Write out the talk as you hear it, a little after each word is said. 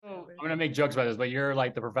gonna make jokes about this, but you're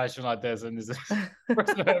like the professional at this, and this is the first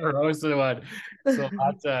time I've ever hosted one. So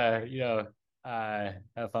lots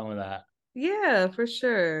have fun with that. Yeah, for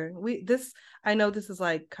sure. I know this is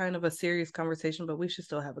like kind of a serious conversation, but we should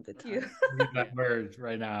still have a good time. Use that word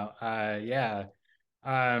right now. Yeah.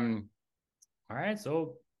 Um, all right,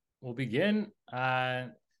 so we'll begin. All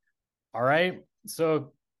right.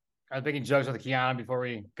 So I was making jokes with Kiana before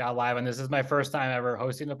we got live, and this is my first time ever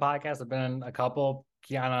hosting a podcast. I've been in a couple.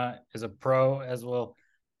 Kiana is a pro, as we'll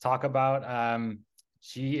talk about.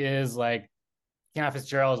 She is like Kiana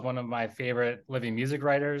Fitzgerald is one of my favorite living music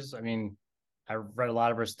writers. I mean, I read a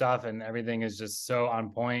lot of her stuff, and everything is just so on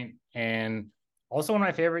point. And also one of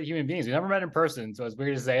my favorite human beings. We never met in person, so it's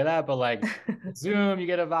weird to say that, but like with Zoom, you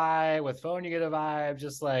get a vibe. With phone, you get a vibe.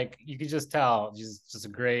 Just like you could just tell, she's just a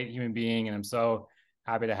great human being, and I'm so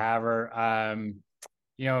happy to have her.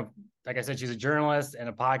 You know, like I said, she's a journalist and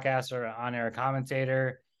a podcaster, on-air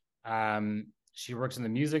commentator. She works in the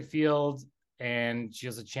music field, and she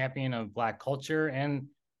is a champion of Black culture and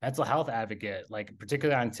mental health advocate, like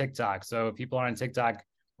particularly on TikTok. So if people are on TikTok,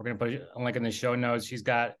 we're going to put a link in the show notes. She's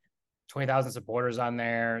got 20,000 supporters on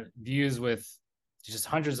there, views with just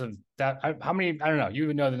hundreds of that. How many? I don't know. You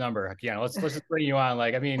would know the number. Yeah, let's just bring you on.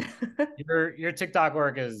 Like, I mean, your TikTok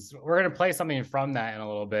work is. We're going to play something from that in a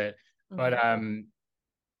little bit, but Mhm.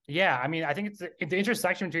 yeah. I mean, I think it's the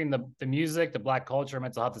intersection between the music, the Black culture,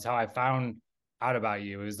 mental health is how I found out about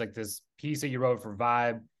you. It was like this piece that you wrote for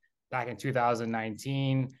Vibe back in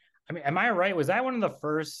 2019. I mean, am I right? Was that one of the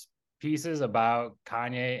first pieces about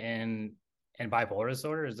Kanye and bipolar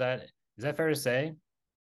disorder? Is that fair to say?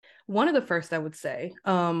 One of the first, I would say.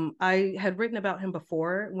 I had written about him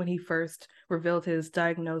before when he first revealed his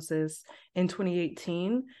diagnosis in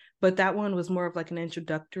 2018, but that one was more of like an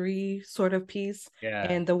introductory sort of piece. Yeah.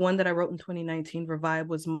 And the one that I wrote in 2019, Revive,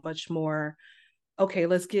 was much more, okay,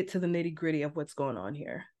 let's get to the nitty gritty of what's going on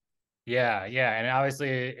here. Yeah, yeah. And obviously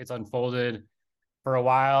it's unfolded for a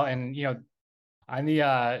while. And on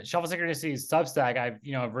the Shuffle Synchronicities Substack,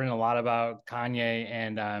 I've written a lot about Kanye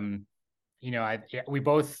and we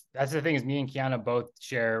both, that's the thing, is me and Kiana both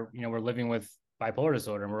share, we're living with bipolar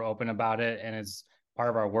disorder, and we're open about it, and it's part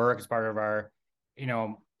of our work, it's part of our,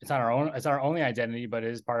 it's not our only identity, but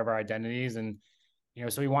it is part of our identities. And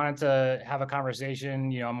so we wanted to have a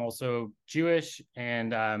conversation. I'm also Jewish,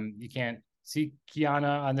 and you can't see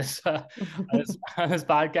Kiana on this on this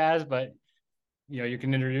podcast, but you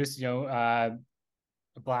can introduce a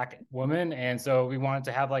Black woman, and so we wanted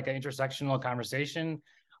to have like an intersectional conversation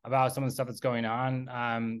about some of the stuff that's going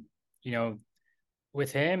on, you know,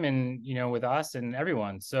 with him, and with us and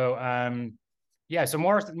everyone. So yeah, so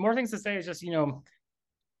more things to say is just people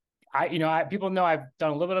know I've done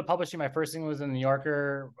a little bit of publishing. My first thing was in the New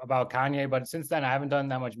Yorker about Kanye, but since then I haven't done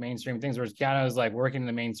that much mainstream things. Whereas Kiana is like working in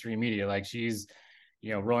the mainstream media, like she's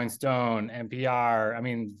Rolling Stone, NPR. I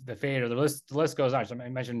mean, the Fader, the list goes on. So I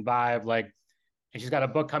mentioned Vibe, like, and she's got a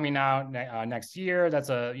book coming out next year. That's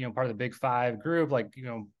a part of the Big Five group. Like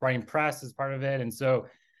writing press is part of it, and so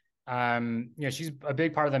she's a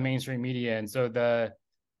big part of the mainstream media. And so the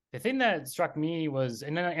thing that struck me was,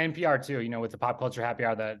 and then NPR too, with the pop culture happy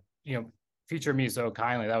hour that featured me so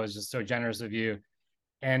kindly. That was just so generous of you.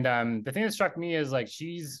 And the thing that struck me is like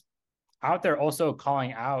she's out there also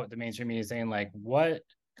calling out the mainstream media, saying like, what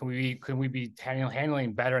can we be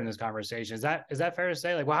handling better in this conversation? Is that fair to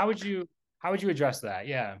say? Like, well, how would you address that?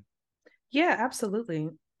 Yeah. Yeah, absolutely.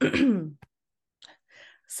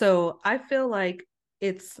 So I feel like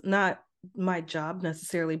it's not my job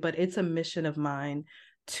necessarily, but it's a mission of mine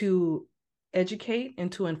to educate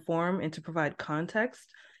and to inform and to provide context,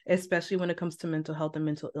 especially when it comes to mental health and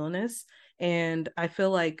mental illness. And I feel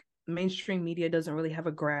like mainstream media doesn't really have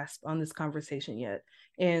a grasp on this conversation yet.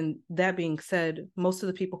 And that being said, most of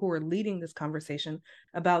the people who are leading this conversation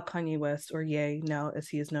about Kanye West, or Ye now as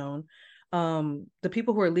he is known, the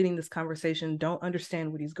people who are leading this conversation don't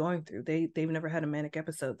understand what he's going through. They've never had a manic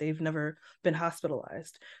episode. They've never been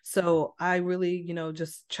hospitalized. So I really,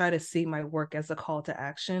 just try to see my work as a call to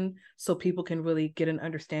action so people can really get an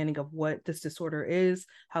understanding of what this disorder is,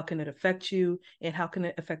 how can it affect you, and how can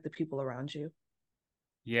it affect the people around you.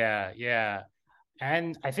 Yeah, yeah.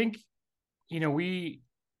 And I think, we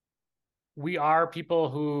are people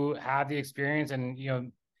who have the experience,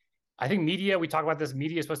 and I think media, we talk about this,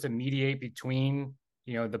 media is supposed to mediate between,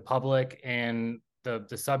 the public and the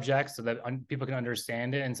subjects, so that people can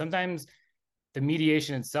understand it. And sometimes the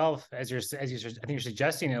mediation itself, I think you're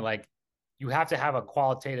suggesting it, like you have to have a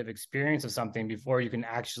qualitative experience of something before you can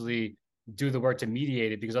actually do the work to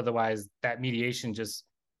mediate it, because otherwise that mediation just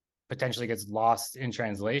potentially gets lost in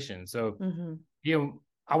translation. So, Mm-hmm.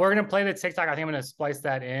 we're going to play the TikTok. I think I'm going to splice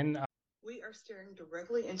that in. are staring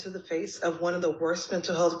directly into the face of one of the worst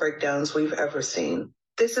mental health breakdowns we've ever seen.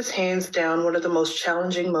 This is hands down one of the most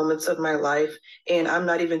challenging moments of my life, and I'm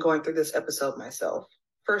not even going through this episode myself.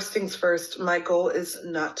 First things first, my goal is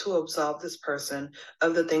not to absolve this person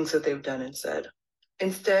of the things that they've done and said.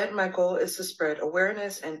 Instead, my goal is to spread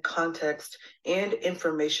awareness and context and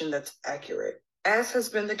information that's accurate. As has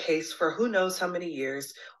been the case for who knows how many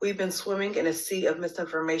years, we've been swimming in a sea of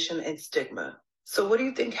misinformation and stigma. So, what do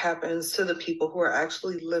you think happens to the people who are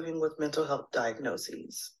actually living with mental health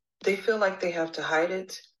diagnoses? They feel like they have to hide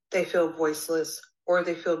it, they feel voiceless, or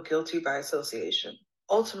they feel guilty by association.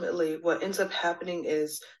 Ultimately, what ends up happening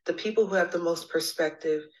is the people who have the most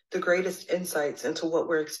perspective, the greatest insights into what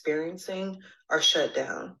we're experiencing, are shut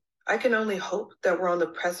down. I can only hope that we're on the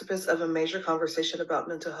precipice of a major conversation about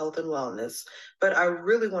mental health and wellness, but I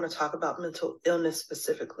really want to talk about mental illness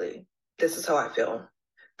specifically. This is how I feel.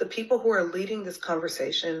 The people who are leading this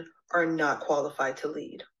conversation are not qualified to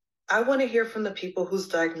lead. I want to hear from the people whose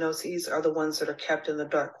diagnoses are the ones that are kept in the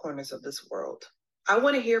dark corners of this world. I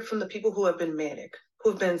want to hear from the people who have been manic, who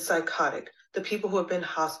have been psychotic, the people who have been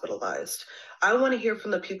hospitalized. I want to hear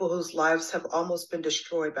from the people whose lives have almost been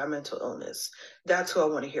destroyed by mental illness. That's who I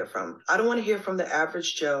want to hear from. I don't want to hear from the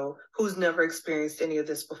average Joe who's never experienced any of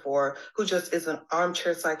this before, who just is an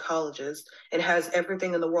armchair psychologist and has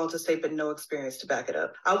everything in the world to say, but no experience to back it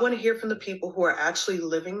up. I want to hear from the people who are actually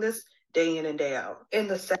living this day in and day out. And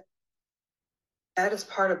the saddest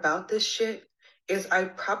part about this shit is I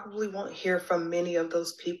probably won't hear from many of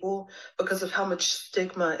those people because of how much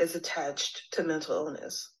stigma is attached to mental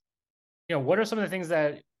illness. What are some of the things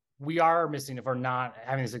that we are missing if we're not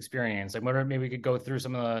having this experience? Like, what are maybe we could go through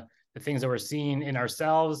some of the things that we're seeing in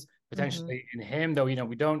ourselves, Mm-hmm. potentially in him, though,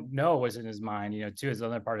 we don't know what's in his mind, too, is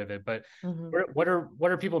another part of it. But Mm-hmm. what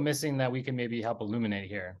are people missing that we can maybe help illuminate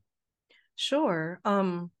here? Sure.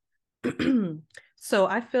 So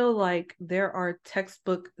I feel like there are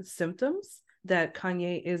textbook symptoms that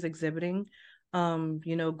Kanye is exhibiting.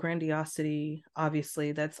 Grandiosity,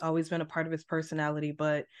 obviously, that's always been a part of his personality,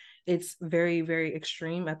 but it's very, very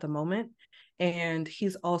extreme at the moment. And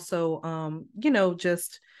he's also,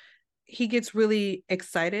 just he gets really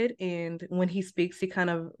excited, and when he speaks he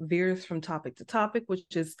kind of veers from topic to topic,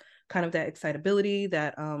 which is kind of that excitability,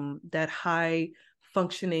 that high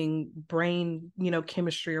functioning brain,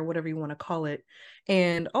 chemistry or whatever you want to call it.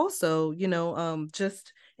 And also,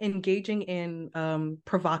 just engaging in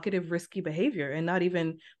provocative risky behavior, and not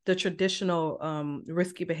even the traditional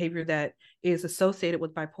risky behavior that is associated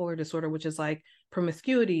with bipolar disorder, which is like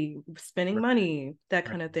promiscuity, spending Right, money, that right.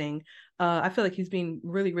 kind of thing. I feel like he's being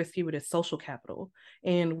really risky with his social capital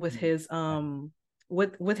and with his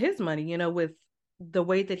with his money, with the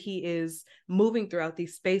way that he is moving throughout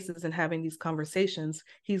these spaces and having these conversations.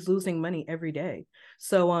 He's losing money every day.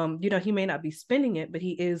 So he may not be spending it, but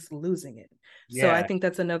he is losing it. So I Yeah. think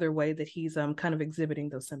that's another way that he's kind of exhibiting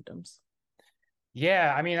those symptoms.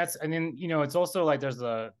 Yeah, I mean and then it's also like there's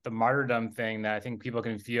the martyrdom thing that I think people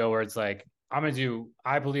can feel where it's like I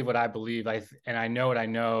believe what I believe, and I know what I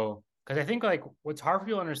know, because I think like what's hard for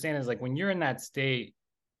people to understand is like when you're in that state,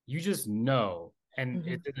 you just know, and Mm-hmm.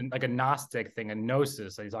 it's like a gnostic thing, a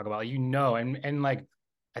gnosis that you talk about, and like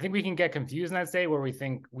I think we can get confused in that state where we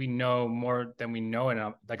think we know more than we know in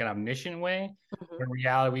like an omniscient way. Mm-hmm. When in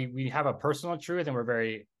reality, we have a personal truth and we're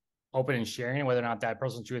very open in sharing whether or not that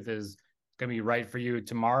personal truth is going to be right for you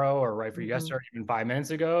tomorrow or right for you Mm-hmm. yesterday, even 5 minutes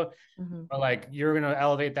ago. Mm-hmm. But like you're going to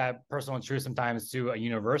elevate that personal truth sometimes to a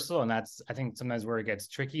universal. And that's, I think, sometimes where it gets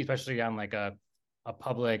tricky, especially on like a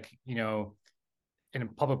public, in a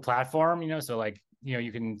public platform, so like,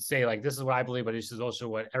 you can say like, this is what I believe, but this is also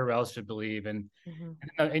what everyone else should believe.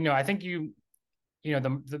 Mm-hmm. I think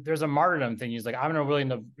there's a martyrdom thing. He's like, I'm not willing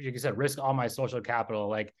to, like you said, risk all my social capital.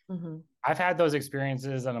 Like Mm-hmm. I've had those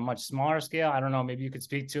experiences on a much smaller scale. I don't know. Maybe you could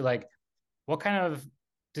speak to like, what kind of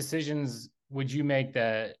decisions would you make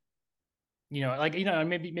that,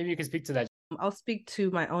 maybe you could speak to that. I'll speak to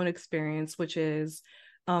my own experience, which is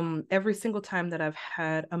every single time that I've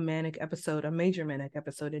had a manic episode, a major manic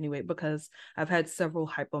episode anyway, because I've had several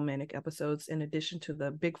hypomanic episodes in addition to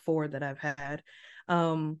the big four that I've had.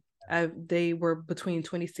 They were between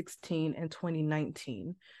 2016 and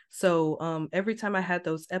 2019. So every time I had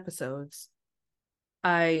those episodes,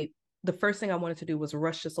 I the first thing I wanted to do was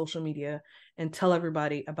rush to social media and tell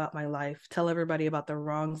everybody about my life, tell everybody about the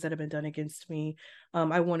wrongs that have been done against me.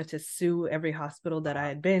 I wanted to sue every hospital that I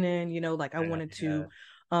had been in, like I wanted Yeah,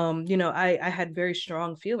 to, I had very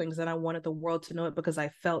strong feelings and I wanted the world to know it because I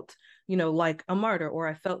felt, like a martyr, or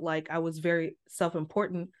I felt like I was very self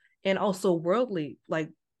important and also worldly, like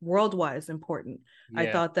worldwise important. I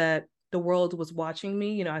yeah, thought that the world was watching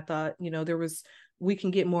me. I thought, there was, we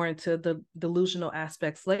can get more into the delusional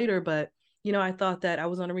aspects later, but I thought that I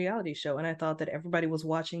was on a reality show and I thought that everybody was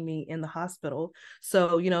watching me in the hospital.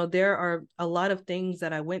 So, there are a lot of things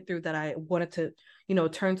that I went through that I wanted to,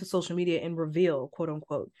 turn to social media and reveal, quote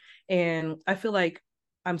unquote. And I feel like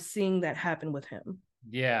I'm seeing that happen with him.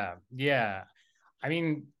 Yeah, yeah. I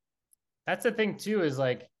mean, that's the thing too, is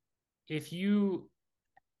like if you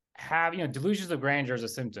have, delusions of grandeur is a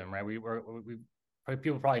symptom, right? We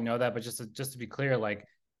people probably know that, but just to be clear, like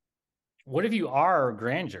what if you are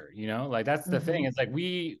grandeur, like that's the thing. Mm-hmm. It's like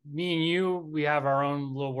me and you, we have our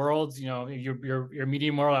own little worlds, you're a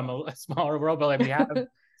medium world, I'm a smaller world, but like we have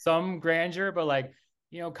some grandeur. But like,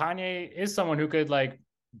 Kanye is someone who could like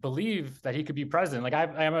believe that he could be president. Like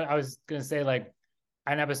I was gonna say, like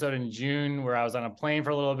I had an episode in June where I was on a plane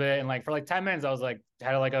for a little bit, and like for like 10 minutes I was like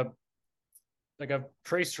had like a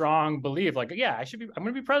pretty strong belief, like, yeah, I'm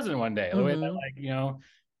gonna be president one day. The way that, Mm-hmm. like,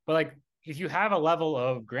 but like if you have a level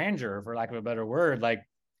of grandeur, for lack of a better word, like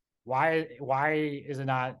why is it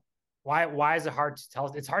not, why is it hard to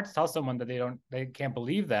tell? It's hard to tell someone that they can't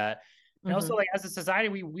believe that. And also, Mm-hmm. like, as a society,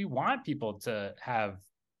 we want people to have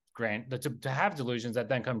to have delusions that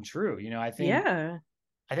then come true. Yeah.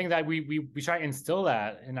 I think that we try to instill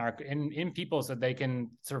that in people so they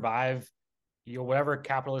can survive, whatever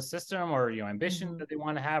capitalist system or ambition Mm-hmm. that they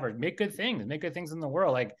want to have, or make good things in the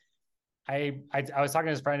world. Like I was talking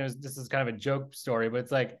to this friend. This is kind of a joke story, but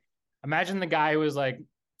it's like, imagine the guy who was like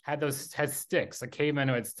had sticks, a caveman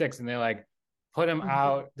who had sticks, and they like put him Mm-hmm.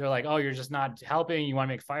 out. They're like, oh, you're just not helping. You want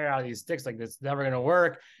to make fire out of these sticks? Like, this is never gonna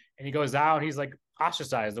work. And he goes out. He's like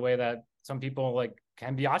ostracized the way that some people like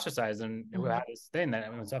can be ostracized, and who Mm-hmm. have this thing that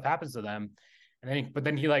when stuff happens to them. And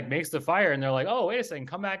then he like makes the fire, and they're like, oh, wait a second,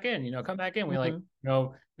 come back in. Come back in. We like,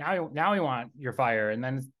 Mm-hmm. now we want your fire. And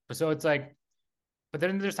then so it's like, but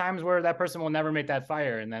then there's times where that person will never make that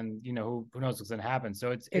fire, and then who knows what's gonna happen.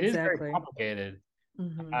 So it is very Exactly. complicated.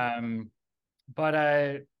 Mm-hmm. um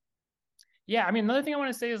but yeah, I mean, another thing I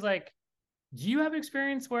want to say is like, do you have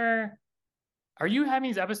experience where, are you having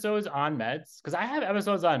these episodes on meds? Because I have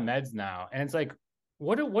episodes on meds now, and it's like,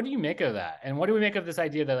 what do you make of that? And what do we make of this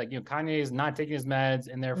idea that, like, Kanye is not taking his meds,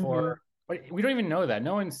 and Mm-hmm. therefore, but we don't even know that.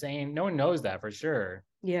 No one knows that for sure.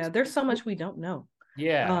 Yeah, there's so much we don't know.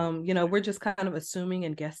 Yeah. We're just kind of assuming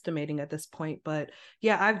and guesstimating at this point. But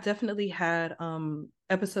yeah, I've definitely had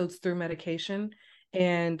episodes through medication.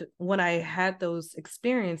 And when I had those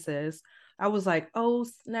experiences, I was like, oh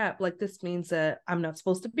snap, like this means that I'm not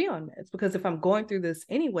supposed to be on meds, because if I'm going through this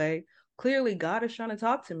anyway, clearly God is trying to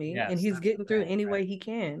talk to me and Yes, he's that's the getting through thing, any right? way he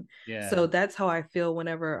can. Yeah. So that's how I feel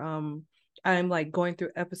whenever I'm like going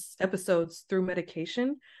through episodes through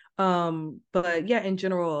medication. But yeah, in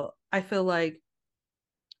general, I feel like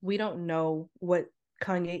we don't know what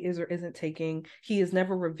Kanye is or isn't taking. He is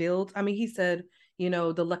never revealed. I mean, he said, the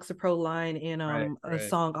Lexapro line in Right, a right.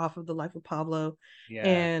 song off of The Life of Pablo. Yeah.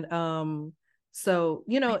 And so,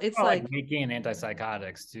 it's Like like, making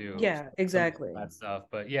antipsychotics too, yeah, some of exactly. that stuff.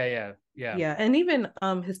 But yeah, yeah, yeah. Yeah, and even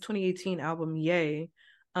his 2018 album Yay,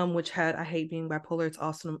 which had I Hate Being Bipolar, it's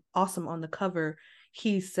awesome on the cover.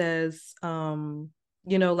 He says,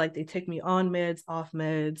 like they take me on meds, off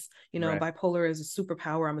meds, Right. bipolar is a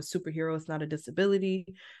superpower. I'm a superhero, it's not a disability.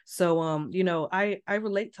 So I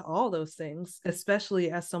relate to all those things, especially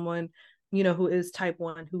as someone, who is type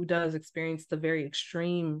 1, who does experience the very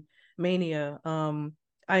extreme mania.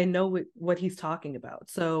 I know what he's talking about.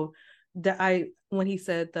 So that I when he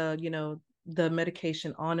said the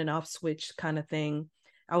medication on and off switch kind of thing,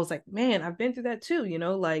 I was like, man, I've been through that too.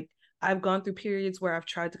 Like I've gone through periods where I've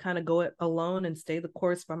tried to kind of go it alone and stay the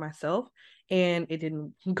course by myself, and it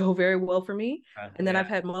didn't go very well for me. And then Yeah. I've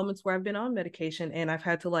had moments where I've been on medication and I've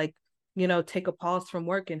had to like, take a pause from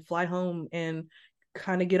work and fly home and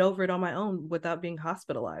kind of get over it on my own without being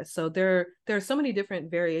hospitalized. So there are so many different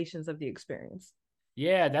variations of the experience.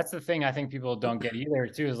 Yeah, that's the thing I think people don't get either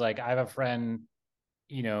too, is like I have a friend,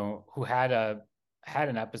 who had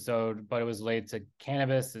an episode, but it was related to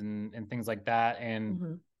cannabis and things like that.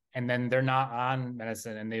 Mm-hmm. And then they're not on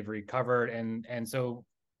medicine and they've recovered. And so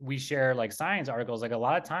we share like science articles. Like a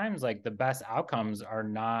lot of times, like the best outcomes are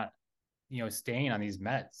not, staying on these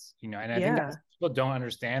meds, and I think that Yeah, people don't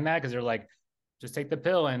understand that because they're like, just take the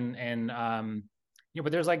pill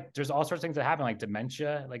but there's all sorts of things that happen, like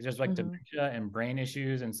dementia, like there's like mm-hmm. dementia and brain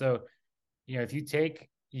issues. And so, if you take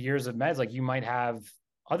years of meds, like you might have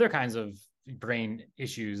other kinds of brain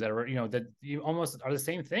issues that are, that you almost are the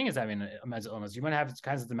same thing as having a mental illness. You might have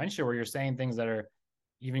kinds of dementia where you're saying things that are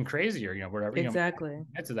even crazier, whatever, Exactly.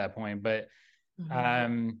 get to that point. But, Mm-hmm.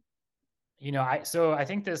 um, I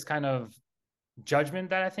think this kind of judgment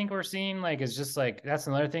that I think we're seeing. Like, it's just like, that's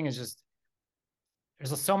another thing, is just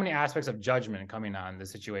there's so many aspects of judgment coming on the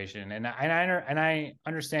situation. And I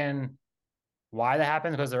understand why that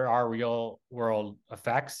happens, because there are real world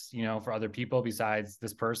effects, for other people besides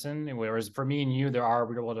this person. Whereas for me and you, there are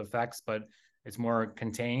real world effects, but it's more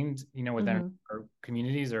contained, within Mm-hmm. our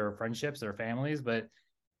communities or friendships or families. But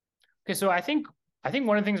okay, so I think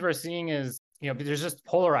one of the things we're seeing is, there's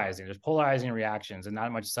polarizing reactions and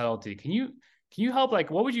not much subtlety. Can you help, like,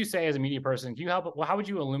 what would you say as a media person? Can you help? Well, how would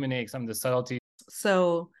you illuminate some of the subtlety?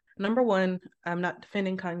 So, number one, I'm not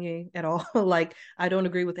defending Kanye at all. Like, I don't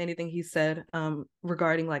agree with anything he said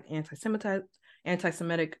regarding like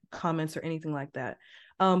anti-Semitic comments or anything like that.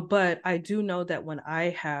 But I do know that when I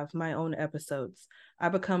have my own episodes, I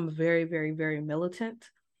become very, very, very militant.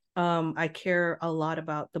 I care a lot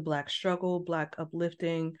about the Black struggle, Black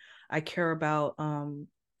uplifting. I care about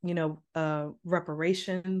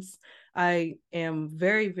reparations. I am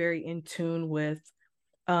very, very in tune with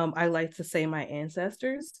I like to say my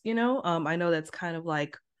ancestors, I know that's kind of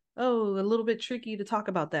like, oh, a little bit tricky to talk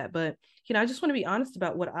about that, but I just want to be honest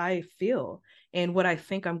about what I feel and what I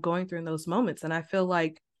think I'm going through in those moments. And I feel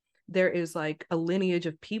like there is like a lineage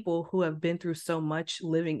of people who have been through so much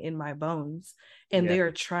living in my bones, and Yeah, they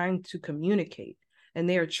are trying to communicate, and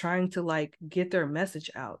they are trying to like get their message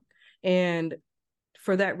out. And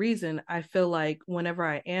for that reason, I feel like whenever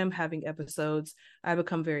I am having episodes, I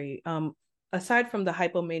become very aside from the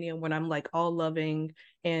hypomania when I'm like all loving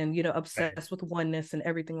and right. obsessed with oneness and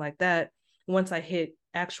everything like that. Once I hit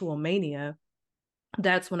actual mania,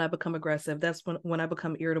 that's when I become aggressive. That's when I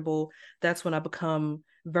become irritable. That's when I become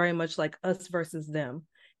very much like us versus them.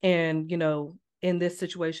 And in this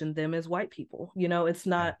situation, them as white people. It's Yeah.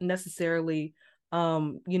 not necessarily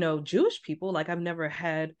Jewish people. Like, I've never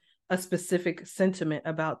had a specific sentiment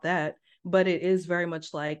about that, but it is very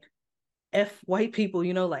much like F white people,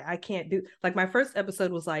 like I can't do, like, my first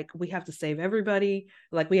episode was like, we have to save everybody,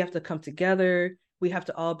 like we have to come together, we have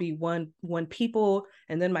to all be one people.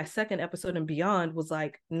 And then my second episode and beyond was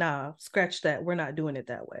like, nah, scratch that. We're not doing it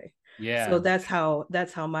that way. So Yeah. that's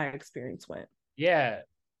how my experience went. Yeah.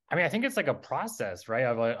 I mean, I think it's like a process, right?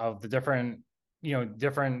 Of the different, you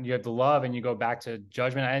have the love and you go back to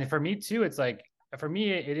judgment. And for me too, it's like, for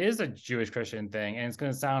me, it is a Jewish Christian thing. And it's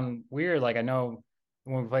going to sound weird. Like, I know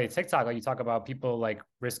when we play TikTok, like, you talk about people like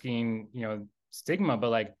risking, stigma, but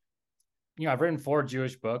like, I've written 4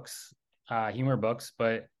 Jewish books, humor books,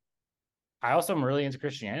 but I also am really into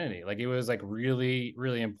Christianity. Like, it was like really,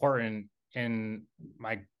 really important in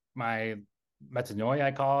my metanoia,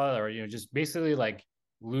 I call it, or just basically like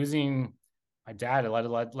losing my dad. It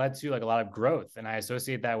led to like a lot of growth, and I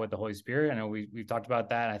associate that with the Holy Spirit. I know we've talked about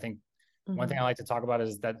that. And I think one thing Mm-hmm. I like to talk about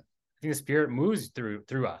is that I think the Spirit moves through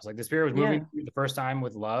us. Like, the Spirit was moving Yeah. through the first time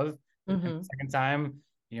with love, and the Mm-hmm. second time,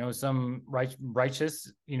 some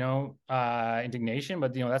righteous, indignation.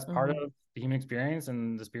 But that's part Mm-hmm. of the human experience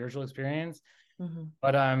and the spiritual experience. Mm-hmm.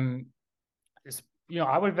 But it's,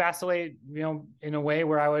 I would vacillate, in a way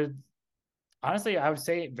where I would honestly, I would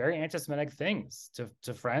say very anti-Semitic things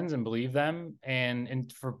to friends and believe them,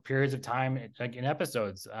 and for periods of time, like in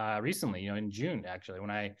episodes, recently, in June, actually,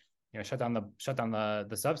 when I shut down the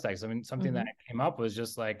Substacks. I mean, something that Mm-hmm. came up was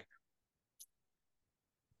just like,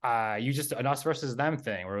 you just an us versus them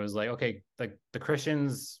thing, where it was like, okay, like the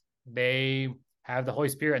Christians, they have the Holy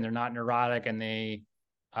Spirit and they're not neurotic, and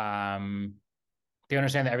um they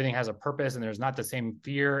understand that everything has a purpose, and there's not the same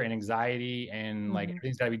fear and anxiety, and like Mm-hmm.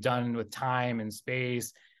 everything's got to be done with time and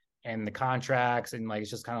space and the contracts, and like it's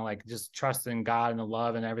just kind of like just trust in God and the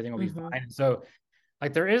love, and everything will be Mm-hmm. fine. So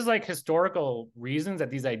like there is like historical reasons that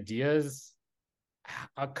these ideas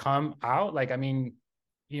come out. Like, I mean,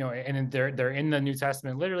 and they're in the New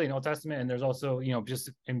Testament, literally in Old Testament, and there's also, just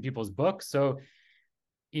in people's books. So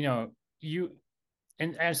you know you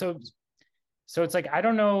and so it's like, I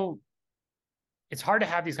don't know, it's hard to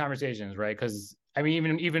have these conversations, right? Because I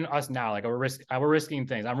mean, even us now, like, we're risking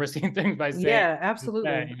things. I'm risking things by saying Yeah, that, absolutely.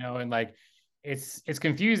 and like it's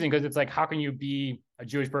confusing, because it's like, how can you be a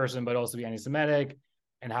Jewish person but also be anti-Semitic,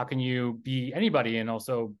 and how can you be anybody and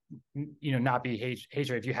also not be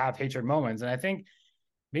hatred if you have hatred moments? And I think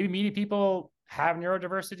maybe media people have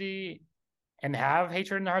neurodiversity and have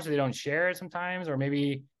hatred in their hearts, so they don't share it sometimes, or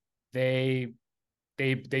maybe they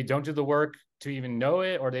they don't do the work to even know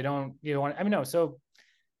it, or they don't, want, I mean, no. So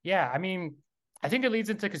yeah, I mean, I think it leads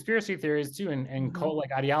into conspiracy theories too, and Mm-hmm. cult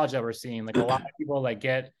like ideology that we're seeing. Like, a lot of people like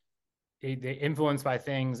get they influenced by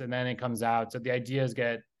things, and then it comes out. So the ideas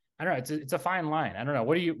get, I don't know. It's a fine line. I don't know.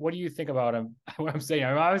 What do you think about what I'm saying?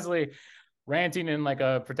 I'm obviously ranting in like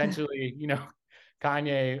a potentially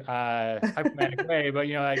Kanye hypomanic way, but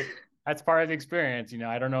like that's part of the experience.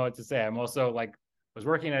 I don't know what to say. I'm also like was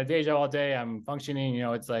working at a day job all day. I'm functioning.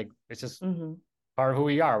 It's like it's just Mm-hmm. part of who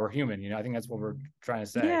we are. We're human. I think that's what we're trying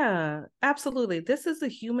to say. Yeah, absolutely. This is a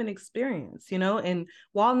human experience, and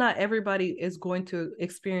while not everybody is going to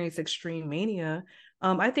experience extreme mania,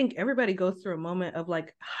 I think everybody goes through a moment of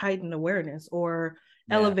like heightened awareness or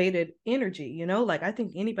Yeah. elevated energy, like I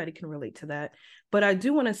think anybody can relate to that. But I do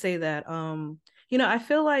want to say that, I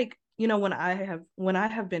feel like, when I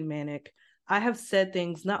have been manic, I have said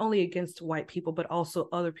things not only against white people, but also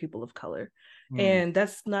other people of color. Mm, And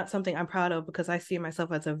that's not something I'm proud of because I see myself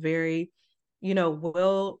as a very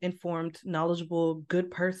well informed, knowledgeable, good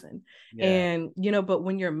person. yeah. And, but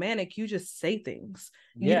when you're manic, you just say things.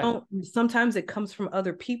 You Yeah. don't, sometimes it comes from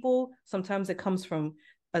other people, sometimes it comes from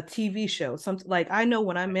a TV show. Something like I know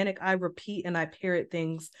when I'm manic, I repeat and I parrot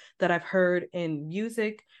things that I've heard in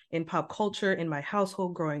music, in pop culture, in my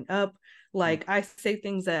household growing up. Mm. Like I say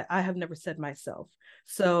things that I have never said myself.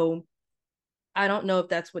 So I don't know if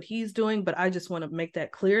that's what he's doing, but I just want to make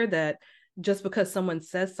that clear that just because someone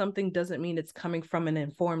says something doesn't mean it's coming from an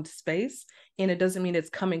informed space, and it doesn't mean it's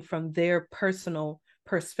coming from their personal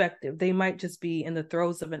perspective. They might just be in the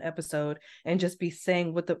throes of an episode and just be saying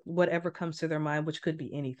whatever comes to their mind, which could be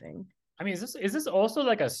anything. I mean, is this also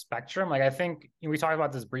like a spectrum? Like, I think we talked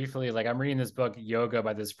about this briefly. Like, I'm reading this book, Yoga,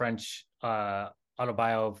 by this French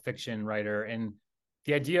autobiofiction writer, and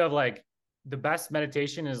the idea of like the best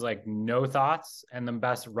meditation is like no thoughts, and the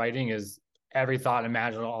best writing is every thought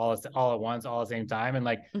imaginable all at once, all at the same time. And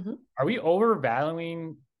like, Mm-hmm. are we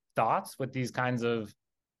overvaluing thoughts with these kinds of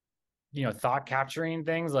thought capturing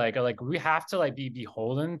things? Like we have to like be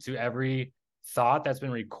beholden to every thought that's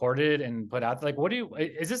been recorded and put out. Like,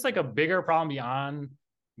 is this like a bigger problem beyond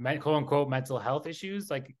quote unquote mental health issues?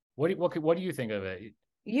 Like, what do you think of it?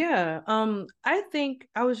 Yeah, I think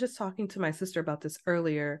I was just talking to my sister about this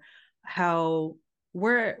earlier, how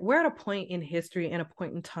we're at a point in history and a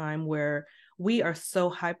point in time where we are so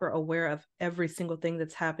hyper aware of every single thing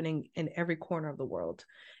that's happening in every corner of the world.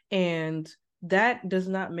 And that does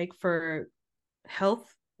not make for health,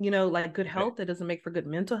 like good Right. health. It doesn't make for good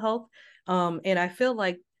mental health. And I feel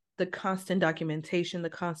like the constant documentation, the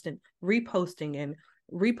constant reposting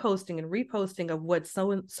of what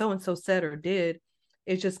so and so said or did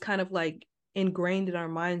is just kind of like ingrained in our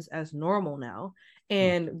minds as normal now. Hmm.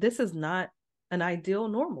 And this is not an ideal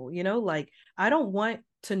normal, like I don't want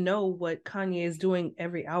to know what Kanye is doing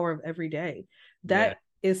every hour of every day. Yeah. That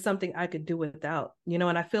is something I could do without,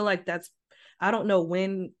 and I feel like that's I don't know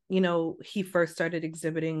when, he first started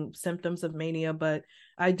exhibiting symptoms of mania, but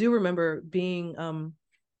I do remember being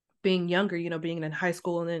younger, being in high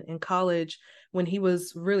school and then in college when he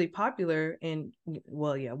was really popular and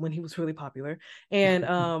well, yeah, when he was really popular and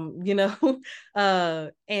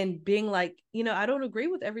and being like, I don't agree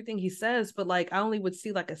with everything he says, but like I only would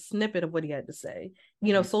see like a snippet of what he had to say.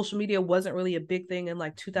 Social media wasn't really a big thing in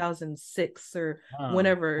like 2006 or Oh,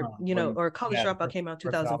 whenever, oh, when or College yeah, the Dropout first came out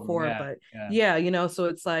first album. 2004, Yeah, but yeah. yeah, so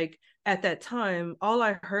it's like at that time all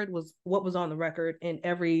I heard was what was on the record and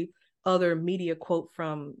every other media quote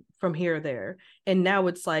from here or there. And now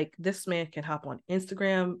it's like this man can hop on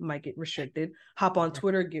Instagram, might get restricted, hop on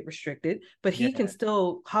Twitter, get restricted, but he can Yeah.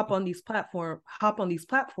 still hop on these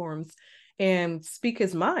platforms and speak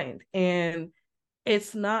his mind. And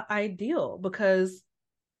it's not ideal because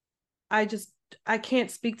I just I can't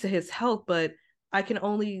speak to his health, but I can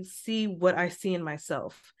only see what I see in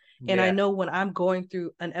myself. And I Yeah. know when I'm going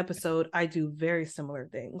through an episode, I do very similar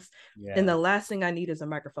things. And Yeah. the last thing I need is a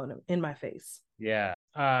microphone in my face. Yeah.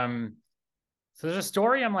 So there's a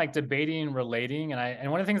story I'm like debating and relating,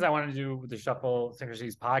 and one of the things I want to do with the Shuffle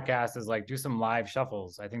Synchronicities podcast is like do some live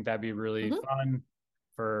shuffles. I think that'd be really Mm-hmm. fun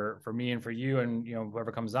for me and for you and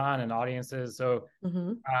whoever comes on and audiences. So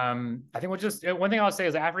Mm-hmm. I think we'll just one thing I'll say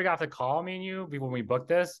is after we got the call, me and you, when we booked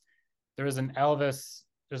this, there was an Elvis.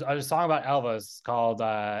 There's a song about Elvis called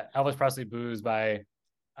Elvis Presley Blues by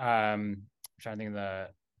I'm trying to think of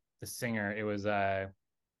the singer. It was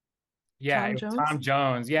yeah, it Tom was Jones? Tom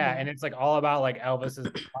Jones. Yeah, Yeah. and it's like all about like Elvis's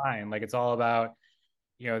decline. Like it's all about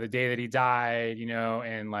the day that he died,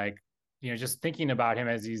 and like just thinking about him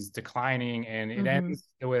as he's declining, and it Mm-hmm. ends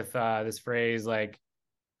with this phrase like,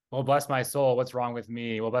 "Well, bless my soul, what's wrong with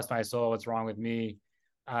me? Well, bless my soul, what's wrong with me?"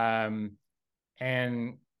 Um,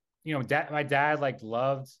 and my dad like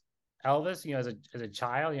loved Elvis, as a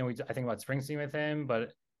child. I think about Springsteen with him,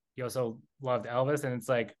 but he also loved Elvis, and it's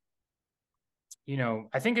like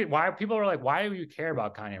I think why people are like, why do you care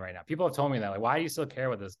about Kanye right now? People have told me that, like, why do you still care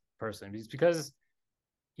about this person? It's because,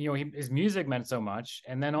 his music meant so much.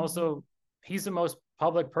 And then Mm-hmm. also, he's the most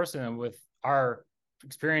public person with our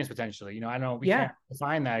experience potentially. I know we can't Yeah.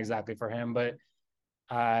 define that exactly for him, but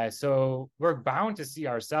so we're bound to see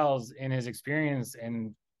ourselves in his experience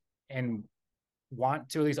and want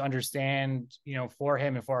to at least understand, for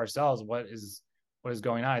him and for ourselves what is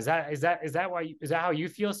going on. Is that why is that how you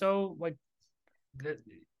feel? So like, the,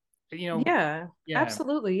 you know, Yeah. yeah,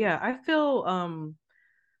 Absolutely. Yeah.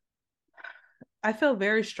 I feel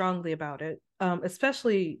very strongly about it.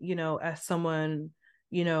 Especially, as someone,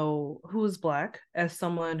 who is Black, as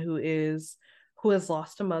someone who has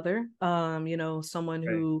lost a mother, someone right,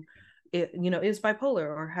 who is bipolar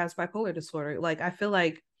or has bipolar disorder. Like, I feel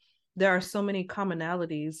like there are so many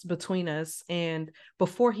commonalities between us. And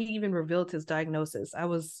before he even revealed his diagnosis,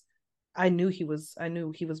 I knew he was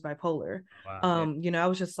bipolar. wow, yeah, I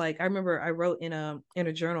was just like, I remember I wrote in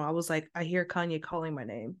a journal, I was like, I hear Kanye calling my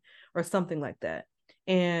name or something like that.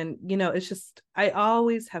 And it's just, I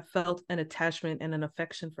always have felt an attachment and an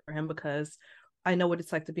affection for him because I know what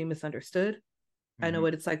it's like to be misunderstood. I know mm-hmm.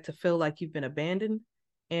 what it's like to feel like you've been abandoned.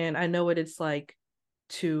 And I know what it's like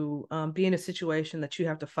to be in a situation that you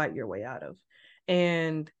have to fight your way out of.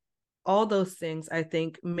 And all those things, I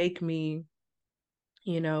think,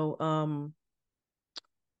 you know, um,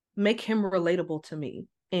 make him relatable to me.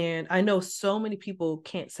 And I know so many people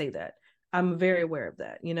can't say that. I'm very aware of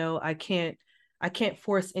that. I can't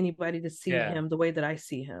force anybody to see Yeah, him the way that I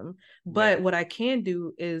see him. yeah, But what I can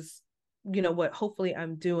do is, what hopefully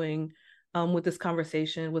I'm doing with this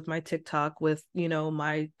conversation, with my TikTok, with,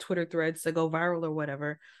 my Twitter threads that go viral or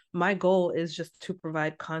whatever. My goal is just to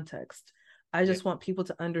provide context. I yeah, just want people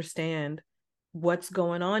to understand what's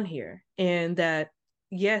going on here, and that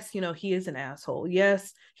yes, he is an asshole.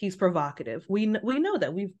 Yes, he's provocative. We know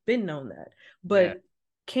that. We've been known that. yeah, But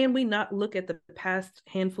can we not look at the past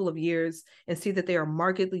handful of years and see that they are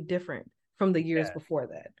markedly different from the years yeah, before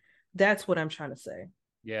that? That's what I'm trying to say.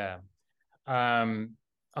 yeah. um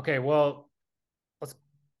okay, well, let's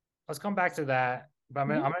let's come back to that, but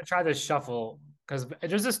Mm-hmm. I'm gonna try this shuffle because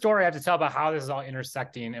there's a story I have to tell about how this is all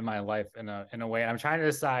intersecting in my life in a way. And I'm trying to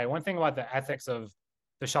decide one thing about the ethics of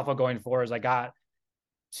the shuffle going forward. Is I got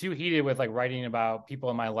too heated with like writing about people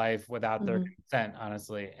in my life without their Mm-hmm. consent,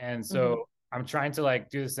 honestly. And Mm-hmm. so I'm trying to like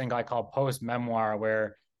do this thing I call post memoir,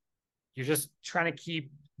 where you're just trying to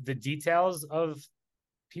keep the details of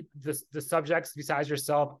the subjects besides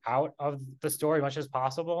yourself out of the story as much as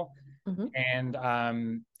possible, Mm-hmm.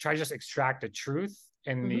 and try to just extract the truth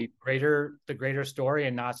in Mm-hmm. the greater story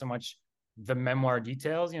and not so much the memoir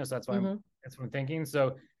details. So Mm-hmm. that's what I'm thinking.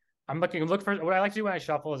 So I'm look for what I like to do when I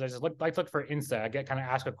shuffle is I just like to look for insight. I get kind of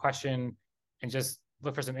ask a question and just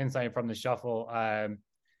look for some insight from the shuffle.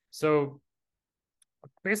 So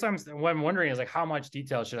basically, what I'm wondering is like how much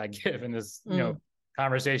detail should I give in this Mm-hmm.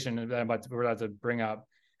 conversation that we're about to bring up.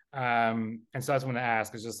 And so that's what I'm going to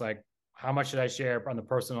ask is just like how much should I share on the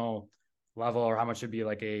personal level, or how much should be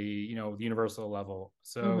like a the universal level.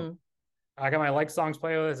 So Mm-hmm. I got my like songs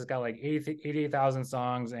playlist. It's got like 88,000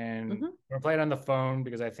 songs, and Mm-hmm. we're playing on the phone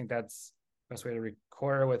because I think that's the best way to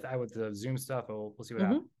record with the Zoom stuff. We'll see what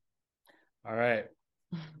happens. All right.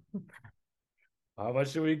 How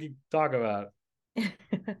much should we talk about?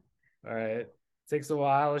 All right. Takes a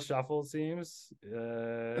while to shuffle, it seems.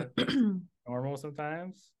 Normal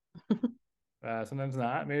sometimes. Sometimes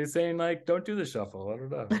not. Maybe saying like, don't do the shuffle. I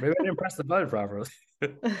don't know. Maybe I didn't press the button properly.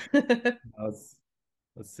 let's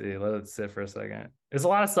let's see. Let it sit for a second. There's a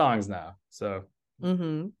lot of songs now. So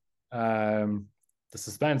Mm-hmm. um the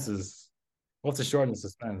suspense is we'll have to shorten the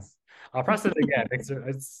suspense. I'll press it again.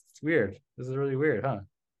 It's weird. This is really weird, huh?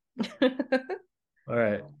 All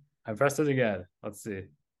right. I pressed it again. Let's see.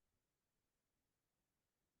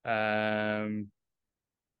 Um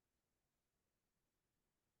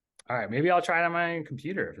All right, maybe I'll try it on my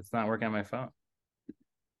computer if it's not working on my phone.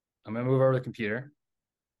 I'm gonna move over to the computer.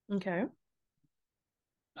 Okay.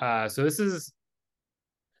 So this is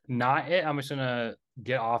not it. I'm just gonna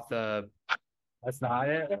get off the. That's not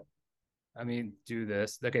it. Let me do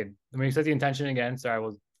this. Okay, let me set the intention again. Sorry,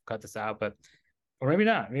 we'll cut this out, but or maybe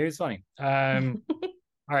not. Maybe it's funny.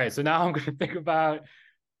 All right, so now I'm gonna think about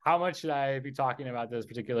how much should I be talking about this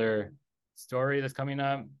particular story that's coming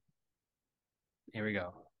up. Here we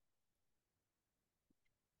go.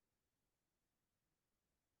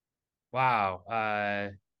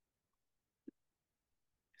 Wow.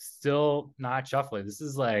 Still not shuffling. This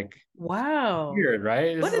is like Wow. weird,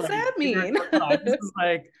 right? This What is does like that figuring mean? something out. This is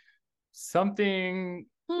like something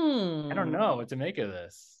I don't Hmm. know what to make of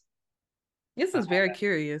this. This Uh, is very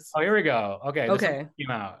curious. oh, here we go. Okay, this one Okay.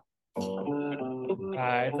 came out.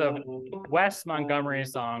 It's a Wes Montgomery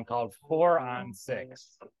song called 4 on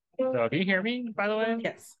 6. So can you hear me, by the way?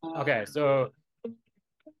 Yes. Okay, so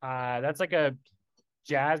that's like a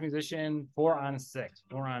jazz musician, 4 on 6.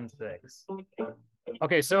 4 on 6.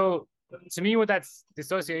 Okay, so to me, what that's the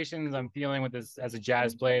associations I'm feeling with this as a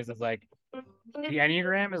jazz plays is like the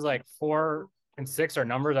Enneagram is like 4 and 6 are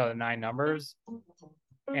numbers out of the 9 numbers.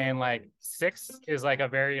 And like 6 is like a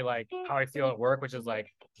very like how I feel at work, which is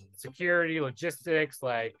like security, logistics,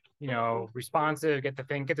 like responsive, get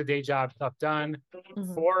the day job stuff done.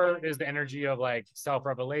 Mm-hmm. 4 is the energy of like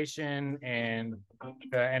self-revelation and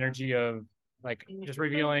the energy of like just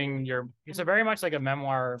revealing your it's a very much like a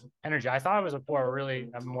memoir energy. I thought it was a 4, really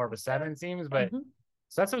I'm more of a 7 seems, but Mm-hmm.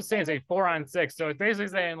 so that's what it's saying, say 4 on 6. So it's basically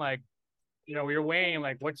saying like, we're weighing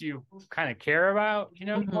like what you kind of care about,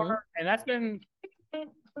 Mm-hmm. more. And that's been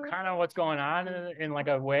kind of what's going on in like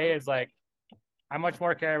a way is like I much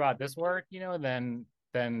more care about this work,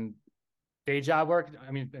 than day job work.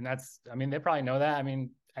 I mean, and that's they probably know that. I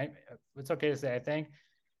mean, it's okay to say I think,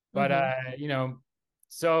 but Mm-hmm.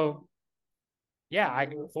 so yeah, I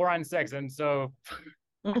 4 on 6, and so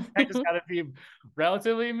I just got to be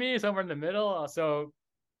relatively me somewhere in the middle. So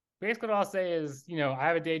basically, what I'll say is, I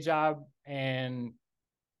have a day job, and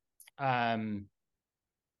um,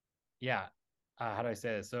 yeah, how do I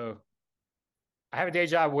say this? So I have a day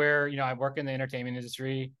job where I work in the entertainment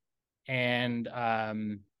industry, and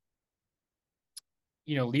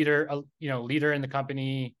leader in the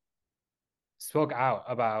company spoke out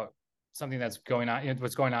about something that's going on,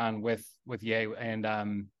 what's going on with Ye, and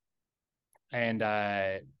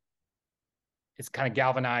it's kind of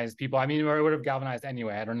galvanized people. I mean, or it would have galvanized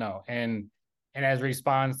anyway. I don't know. And as a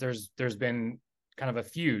response, there's been kind of a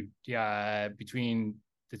feud between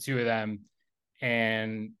the two of them,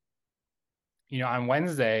 and on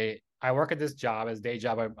Wednesday, I work at this job as day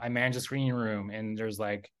job. I manage a screening room, and there's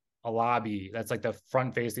like a lobby that's like the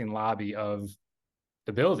front facing lobby of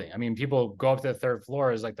the building. I mean, people go up to the third floor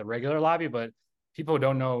as like the regular lobby, but people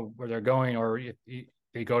don't know where they're going, or if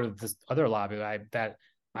they go to this other lobby that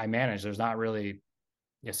I manage. There's not really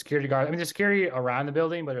security guard. I mean, there's security around the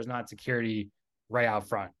building, but there's not security right out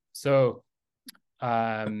front. So,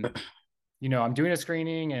 I'm doing a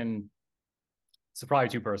screening, and it's probably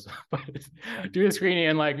too personal, but doing a screening,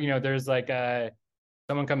 and like, there's like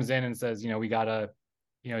someone comes in and says, we gotta,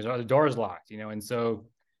 the door is locked, and so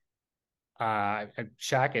I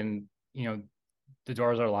check, and the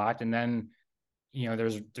doors are locked, and then they're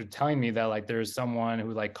telling me that like there's someone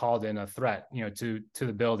who like called in a threat, to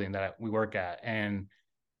the building that we work at, and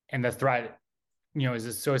the threat, is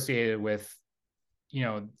associated with,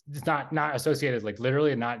 it's not associated like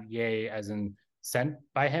literally, not Ye as in sent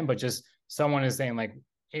by him, but just someone is saying like,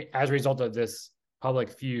 as a result of this public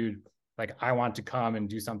feud, like I want to come and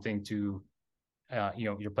do something to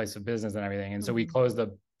your place of business and everything. And so we Mm-hmm. closed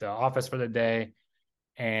the office for the day,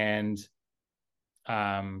 and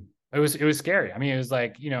it was scary. I mean, it was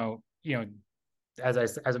like, as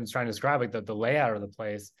I'm trying to describe, like the layout of the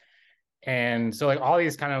place. And so like all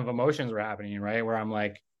these kind of emotions were happening, right? Where I'm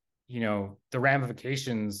like, the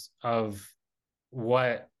ramifications of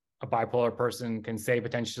what a bipolar person can say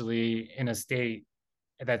potentially in a state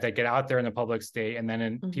that they get out there in the public state, and then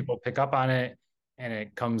Mm-hmm. people pick up on it, and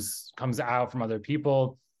it comes out from other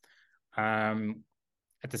people.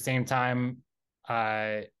 At the same time,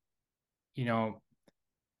 uh, you know,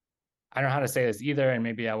 I don't know how to say this either, and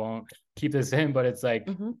maybe I won't keep this in, but it's like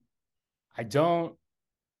Mm-hmm. I don't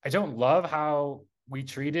I don't love how we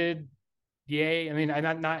treated Ye. I mean, I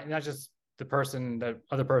not just the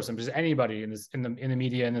other person, but just anybody in the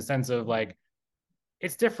media, in the sense of like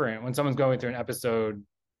it's different when someone's going through an episode,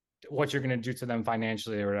 what you're going to do to them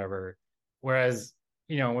financially or whatever. Whereas,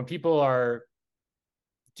 when people are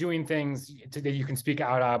doing things that you can speak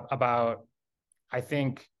out about, I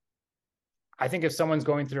think if someone's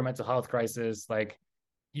going through a mental health crisis, like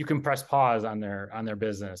you can press pause on their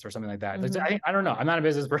business or something like that. Mm-hmm. I don't know. I'm not a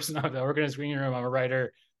business person. I work in a screening room. I'm a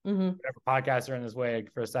writer, Mm-hmm. whatever, podcaster in this way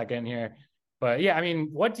for a second here. But yeah, I mean,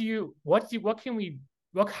 what can we,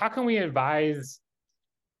 how can we advise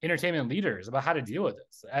entertainment leaders about how to deal with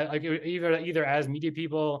this? Like either as media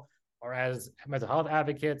people or as mental health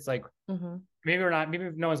advocates, like Mm-hmm. maybe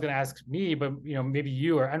no one's going to ask me, but maybe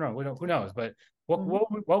you, or I don't know, who knows, but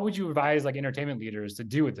Mm-hmm. what would you advise like entertainment leaders to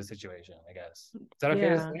do with the situation? I guess, is that okay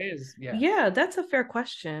to Yeah. say? Yeah. Yeah, that's a fair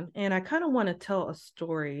question. And I kind of want to tell a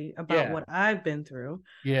story about Yeah. what I've been through.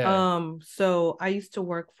 Yeah. So I used to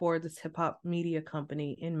work for this hip hop media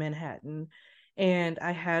company in Manhattan, and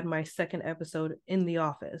I had my second episode in the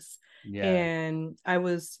office. Yeah. And I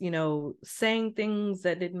was, saying things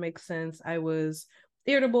that didn't make sense. I was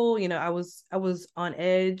irritable, I was on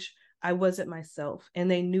edge. I wasn't myself, and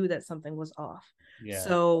they knew that something was off. Yeah.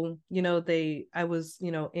 So, I was,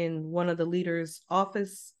 in one of the leaders'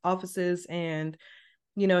 offices, and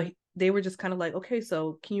they were just kind of like, okay,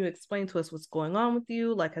 so can you explain to us what's going on with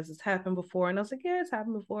you? Like, has this happened before? And I was like, yeah, it's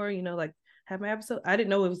happened before, like have my episode. I didn't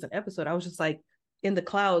know it was an episode. I was just like in the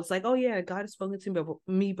clouds, like, oh yeah, God has spoken to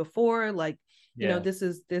me before. Like, Yeah. this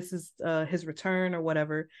is his return or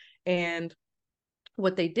whatever. And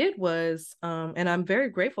what they did was, and I'm very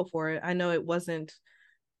grateful for it. I know it wasn't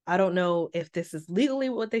I don't know if this is legally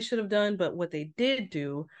what they should have done, but what they did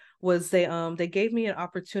do was they gave me an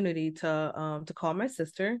opportunity to call my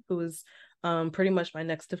sister, who was pretty much my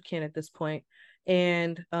next of kin at this point.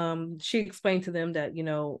 And she explained to them that,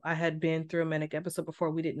 I had been through a manic episode before.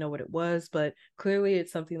 We didn't know what it was, but clearly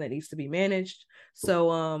it's something that needs to be managed.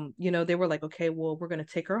 So they were like, okay, well, we're gonna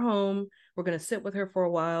take her home, we're gonna sit with her for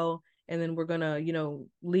a while, and then we're gonna,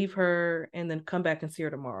 leave her and then come back and see her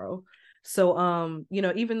tomorrow. So,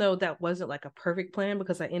 even though that wasn't like a perfect plan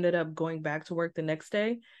because I ended up going back to work the next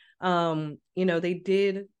day, they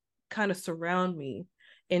did kind of surround me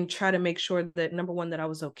and try to make sure that number one, that I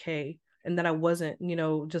was okay and that I wasn't,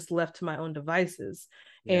 just left to my own devices.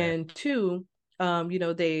 Yeah. And two,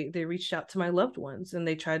 they reached out to my loved ones and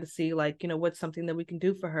they tried to see like, what's something that we can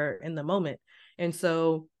do for her in the moment. And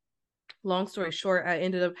so long story short, I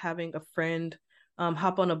ended up having a friend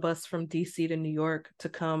hop on a bus from DC to New York to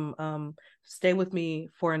come stay with me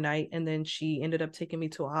for a night. And then she ended up taking me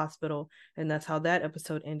to a hospital. And that's how that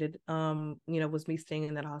episode ended, was me staying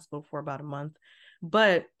in that hospital for about a month.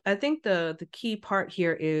 But I think the key part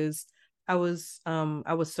here is I was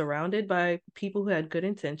surrounded by people who had good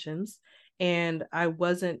intentions and I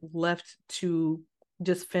wasn't left to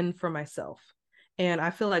just fend for myself. And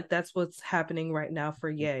I feel like that's what's happening right now for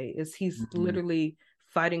Ye is he's Mhm. literally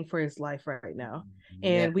fighting for his life right now. Yeah.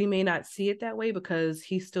 And we may not see it that way because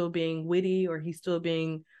he's still being witty or he's still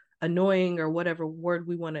being annoying or whatever word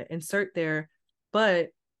we want to insert there, but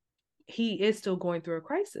he is still going through a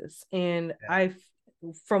crisis. And Yeah. I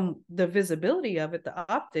from the visibility of it,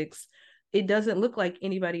 the optics, it doesn't look like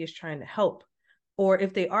anybody is trying to help. Or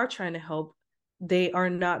if they are trying to help, they are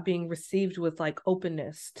not being received with like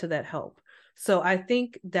openness to that help. So I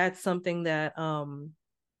think that's something that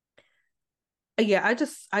yeah, I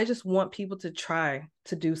just want people to try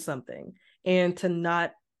to do something and to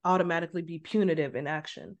not automatically be punitive in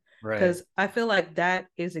action Right. because I feel like that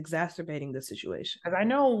is exacerbating the situation. Because I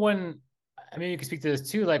know I mean, you can speak to this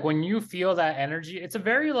too. Like when you feel that energy, it's a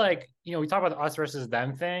very like, we talk about the us versus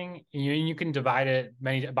them thing. And you can divide it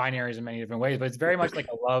many binaries in many different ways, but it's very much like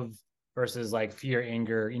a love versus like fear,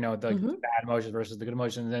 anger, the Mm-hmm. bad emotions versus the good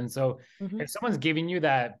emotions. And so Mm-hmm. if someone's giving you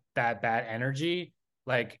that bad energy,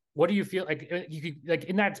 like what do you feel like you could like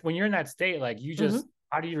in that when you're in that state, like you just Mm-hmm.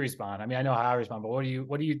 how do you respond? I mean, I know how I respond, but what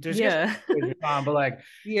do you there's I guess Yeah. ways to respond, but like,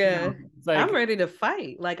 Yeah. it's I'm like, ready to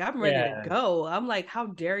fight. Like I'm ready to yeah, go. I'm like, how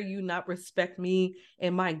dare you not respect me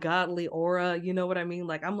and my godly aura? You know what I mean?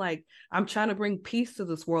 Like, I'm trying to bring peace to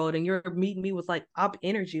this world and you're meeting me with like op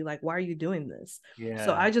energy. Like, why are you doing this? So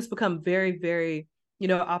yeah, I just become very, very,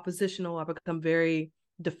 oppositional. I become very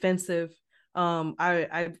defensive.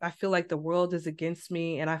 I feel like the world is against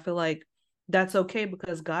me and I feel like that's okay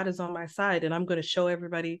because God is on my side and I'm going to show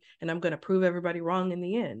everybody and I'm going to prove everybody wrong in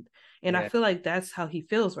the end. And I yeah. feel like that's how he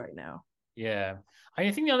feels right now. Yeah.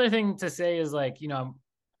 I think the other thing to say is like,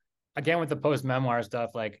 again with the post memoir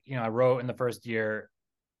stuff, like, I wrote in the first year,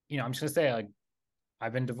 I'm just gonna say like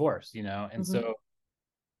I've been divorced, and Mm-hmm. so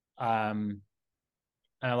um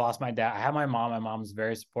and I lost my dad. I have my mom. My mom's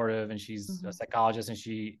very supportive and she's a Mm-hmm. psychologist and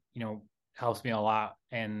she, helps me a lot.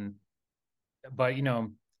 But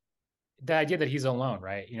the idea that he's alone,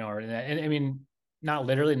 right? And I mean, not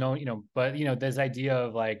literally, no, but this idea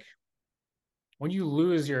of like when you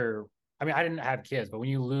lose I mean, I didn't have kids, but when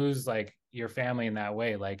you lose like your family in that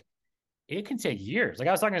way, like it can take years. Like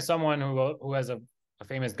I was talking to someone who has a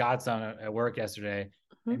famous godson at work yesterday,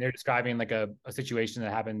 Mm-hmm. and they're describing like a situation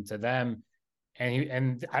that happened to them.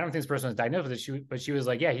 And I don't think this person was diagnosed with it, but she was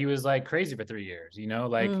like, yeah, he was like crazy for 3 years,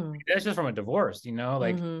 like Mm-hmm. that's just from a divorce,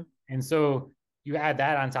 like, Mm-hmm. and so you add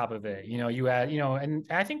that on top of it, you add, and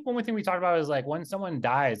I think one thing we talked about is like when someone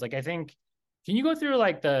dies, like I think, can you go through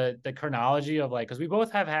like the chronology of like, because we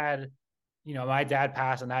both have had, my dad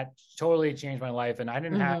passed and that totally changed my life, and I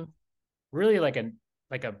didn't have Mm-hmm. really like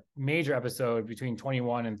a major episode between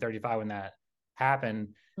 21 and 35 when that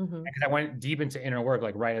happened, Mm-hmm. because I went deep into inner work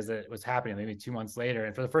like right as it was happening, maybe 2 months later,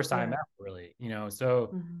 and for the first time Yeah. ever, really, so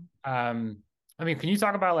Mm-hmm. um I mean, can you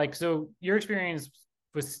talk about like, so your experience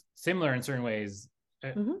was similar in certain ways?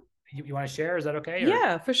 Mm-hmm. You want to share? Is that okay? Or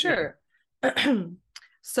Yeah, for yeah. sure.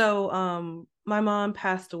 So, my mom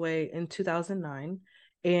passed away in 2009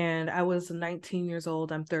 and I was 19 years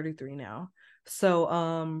old. I'm 33 now.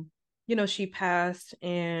 So, she passed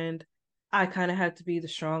and I kind of had to be the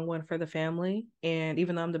strong one for the family. And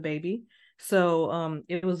even though I'm the baby, so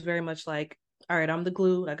it was very much like, all right, I'm the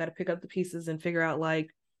glue. I got to pick up the pieces and figure out like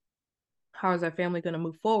how is our family going to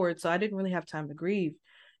move forward. So I didn't really have time to grieve.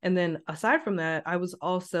 And then aside from that, I was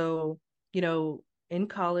also, in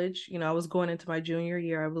college. I was going into my junior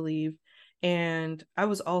year, I believe, and I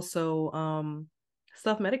was also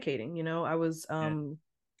self medicating. Yeah.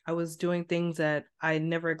 I was doing things that I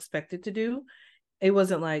never expected to do. It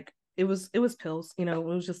wasn't like it was pills. It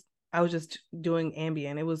was just I was just doing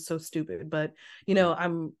Ambien. It was so stupid, but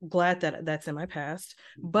I'm glad that that's in my past.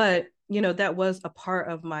 But that was a part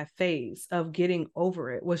of my phase of getting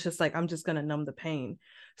over it. Was just like I'm just gonna numb the pain.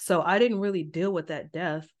 So I didn't really deal with that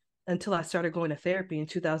death until I started going to therapy in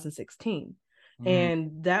 2016, Mm-hmm.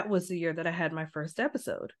 and that was the year that I had my first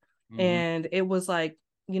episode. Mm-hmm. And it was like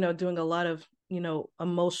doing a lot of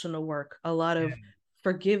emotional work, a lot Yeah. of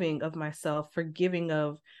forgiving of myself, forgiving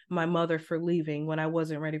of my mother for leaving when I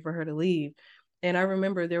wasn't ready for her to leave. And I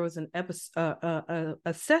remember there was an episode,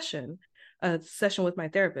 a session with my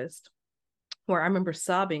therapist where I remember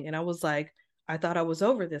sobbing, and I was like, I thought I was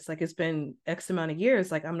over this. Like, it's been X amount of years.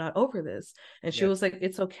 Like, I'm not over this. And she Yeah. was like,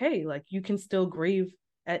 it's okay. Like, you can still grieve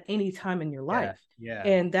at any time in your Yeah. life. Yeah.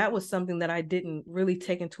 And that was something that I didn't really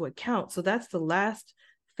take into account. So that's the last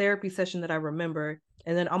therapy session that I remember.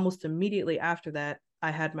 And then almost immediately after that,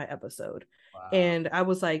 I had my episode. Wow. And I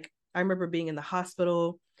was like, I remember being in the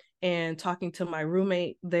hospital and talking to my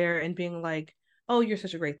roommate there and being like, oh, you're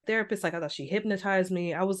such a great therapist. Like, I thought she hypnotized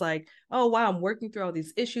me. I was like, oh, wow, I'm working through all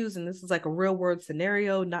these issues. And this is like a real world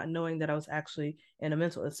scenario, not knowing that I was actually in a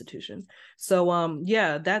mental institution. So,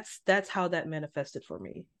 yeah, that's how that manifested for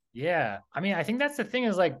me. Yeah. I mean, I think that's the thing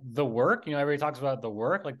is like the work, everybody talks about the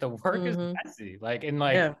work, like the work is Mm-hmm. messy. Like in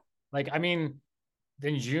Yeah. like I mean,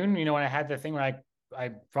 in June, when I had the thing where I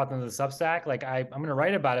brought them to the Substack, like I'm gonna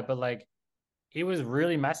write about it, but like it was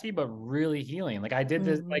really messy, but really healing. Like I did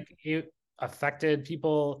this, Mm-hmm. like it affected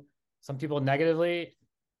people, some people negatively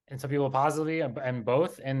and some people positively and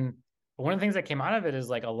both. And one of the things that came out of it is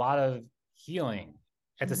like a lot of healing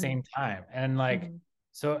at the Mm-hmm. same time. And like, Mm-hmm.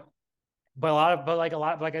 so, but a lot of, but like a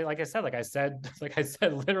lot, like I said,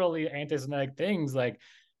 literally anti-Semitic things, like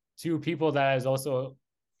to people that is also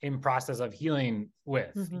in process of healing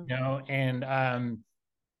with, Mm-hmm. and,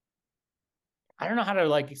 I don't know how to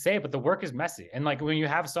like say it, but the work is messy. And like when you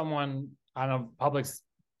have someone on a public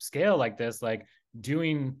scale like this, like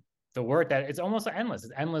doing the work that it's almost endless,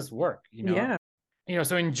 it's endless work. Yeah.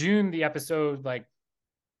 So in June, the episode, like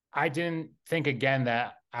I didn't think again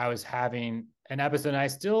that I was having an episode. And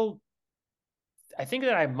I think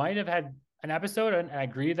that I might have had an episode and I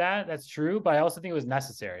agree that that's true, but I also think it was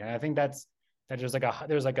necessary. And I think that there's like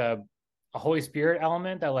a Holy Spirit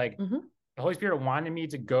element that like Mm-hmm. the Holy Spirit wanted me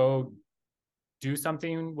to go do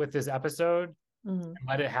something with this episode Mm-hmm. and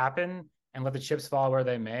let it happen and let the chips fall where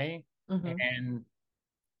they may. Mm-hmm. And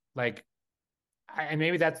like, and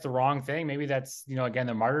maybe that's the wrong thing. Maybe that's, again,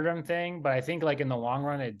 the martyrdom thing. But I think like in the long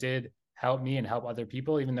run, it did help me and help other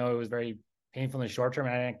people, even though it was very painful in the short term.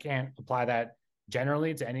 And I can't apply that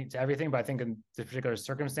generally to everything. But I think in this particular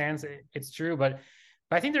circumstance, it's true. But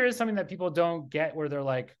I think there is something that people don't get where they're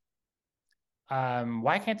like,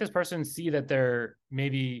 why can't this person see that they're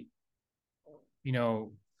maybe you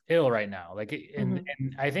know ill right now, like, and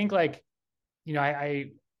Mm-hmm. I think like,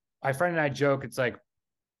 my friend and I joke, it's like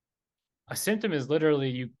a symptom is literally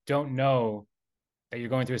you don't know that you're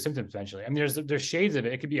going through a symptom potentially. I mean, there's shades of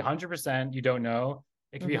it. It could be 100% you don't know,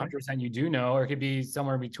 it could be Mm-hmm. 100% you do know, or it could be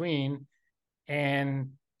somewhere in between. And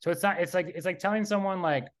so it's like telling someone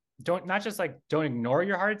like don't, not just like don't ignore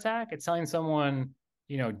your heart attack, it's telling someone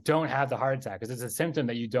don't have the heart attack because it's a symptom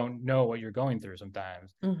that you don't know what you're going through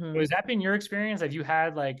sometimes. So Mm-hmm. has that been your experience? Have you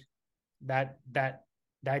had like that that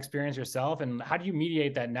that experience yourself, and how do you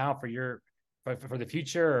mediate that now for for the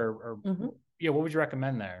future, or Mm-hmm. yeah, what would you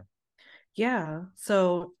recommend there? Yeah.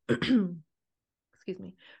 So excuse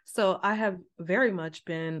me. So I have very much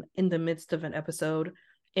been in the midst of an episode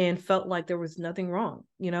and felt like there was nothing wrong.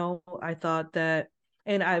 I thought that,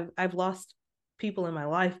 and I've lost people in my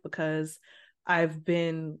life because I've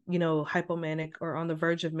been, hypomanic or on the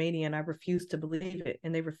verge of mania, and I refused to believe it,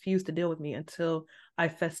 and they refused to deal with me until I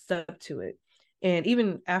fessed up to it. And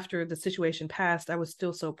even after the situation passed, I was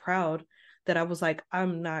still so proud that I was like,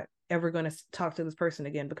 I'm not ever going to talk to this person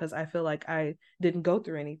again because I feel like I didn't go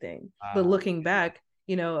through anything. But looking back,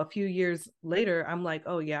 a few years later, I'm like,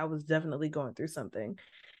 oh yeah, I was definitely going through something.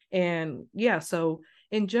 And yeah, so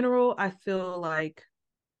in general, I feel like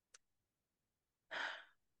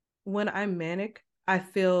when I'm manic, I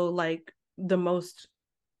feel like the most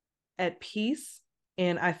at peace,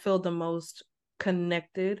 and I feel the most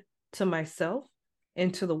connected to myself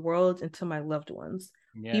and to the world and to my loved ones.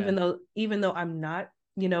 Yeah. Even though I'm not,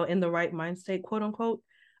 in the right mind state, quote unquote,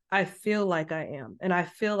 I feel like I am. And I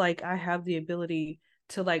feel like I have the ability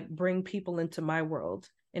to like bring people into my world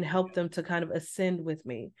and help them to kind of ascend with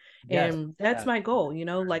me. Yes. And that's Yeah. my goal,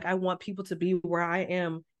 like I want people to be where I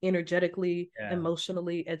am energetically, Yeah.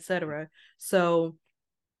 emotionally, etc. So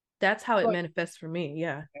that's how it manifests for me.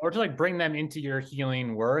 Yeah. Or to like bring them into your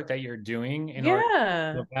healing work that you're doing in order to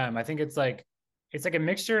Yeah. help them. I think it's like a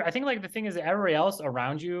mixture. I think like the thing is that everybody else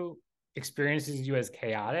around you experiences you as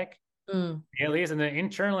chaotic, Mm. at least, and then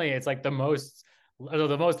internally it's like the most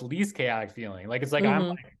least chaotic feeling. Like it's like I'm Mm-hmm.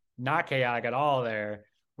 like not chaotic at all there.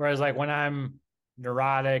 Whereas like when I'm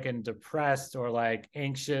neurotic and depressed or like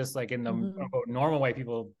anxious, like in the Mm-hmm. quote, normal way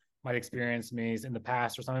people might experience me in the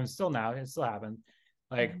past or sometimes still now, it still happens.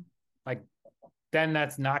 Like Mm-hmm. like then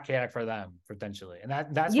that's not chaotic for them potentially, and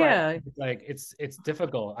that's where I Yeah. think like it's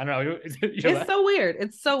difficult. I don't know. It's so weird.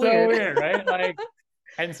 It's so So weird. weird, right? Like,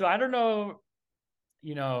 and so I don't know,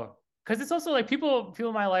 because it's also like people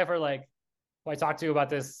in my life are like, who I talk to about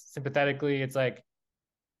this sympathetically. It's like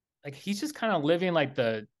he's just kind of living like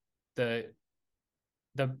the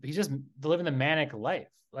he's just living the manic life.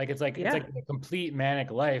 Like it's Yeah. like a complete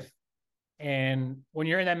manic life. And when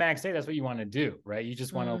you're in that manic state, that's what you want to do, right? You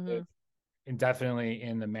just want to live Mm-hmm. indefinitely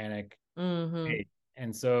in the manic Mm-hmm. state.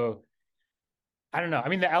 And so I don't know. I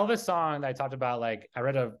mean, the Elvis song that I talked about, like I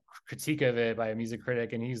read a critique of it by a music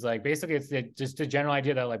critic, and he's like, basically, just the general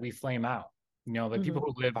idea that like we flame out. Like Mm-hmm. people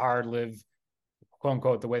who live hard live quote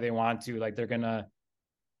unquote the way they want to, like they're gonna,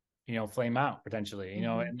 flame out potentially.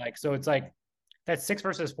 Mm-hmm. And like so, it's like that 6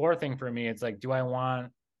 versus 4 thing for me. It's like, do I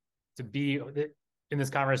want to be in this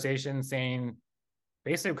conversation saying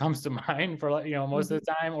basically what comes to mind for most Mm-hmm. of the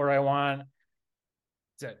time, or I want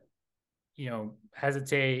to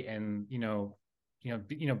hesitate and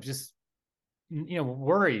just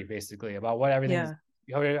worry basically about what everything's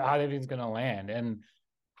Yeah. how everything's going to land and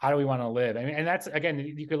how do we want to live. I mean, and that's again,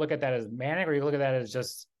 you could look at that as manic, or you could look at that as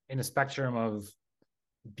just in a spectrum of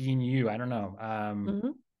being you. I don't know. Mm-hmm.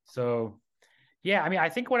 So yeah, I mean, I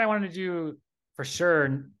think what I wanted to do for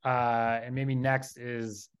sure, and maybe next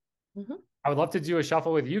is Mm-hmm. I would love to do a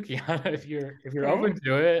shuffle with you, Kiana, if you're Okay. open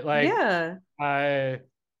to it. Like, Yeah. uh,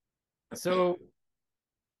 so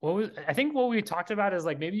I think what we talked about is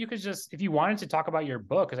like maybe you could just if you wanted to talk about your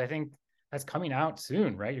book, because I think that's coming out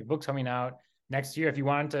soon, right? Your book's coming out next year. If you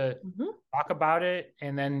wanted to Mm-hmm. talk about it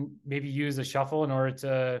and then maybe use a shuffle in order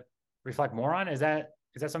to reflect more on, is that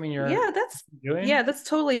something you're Yeah, that's doing? yeah, that's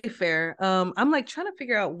totally fair. I'm like trying to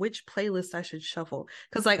figure out which playlist I should shuffle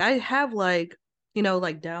because like I have like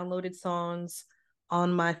like downloaded songs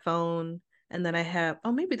on my phone, and then I have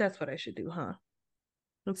maybe that's what I should do, huh?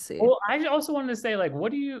 Let's see. Well, I also wanted to say, like,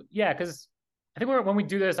 what do you, yeah, because I think when we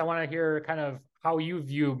do this, I want to hear kind of how you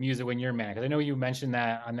view music when you're manic. Because I know you mentioned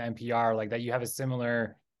that on the NPR, like that you have a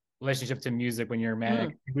similar relationship to music when you're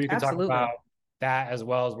manic. We could talk about Absolutely. that as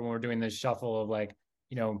well as when we're doing this shuffle of like,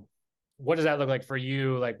 what does that look like for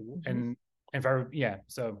you? Like, Mhm. and for, yeah.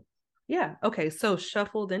 So, Yeah. Okay. So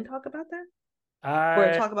shuffle, then talk about that, or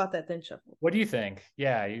uh, talk about that, then shuffle. what do you think?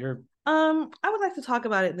 Yeah, you're I would like to talk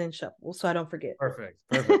about it, then shuffle, so I don't forget. perfect.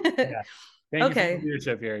 Perfect. Yeah. Thank you for the Okay.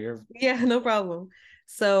 leadership here. You're, Yeah, no problem.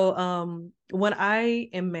 So, when I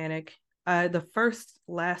am manic, the first,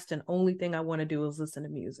 last, and only thing I want to do is listen to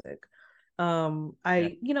music. yeah,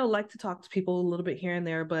 I, like to talk to people a little bit here and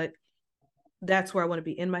there, but that's where I want to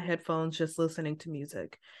be in my headphones, just listening to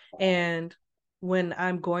music. And when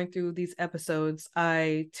I'm going through these episodes,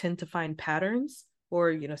 I tend to find patterns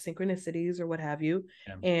or, synchronicities or what have you.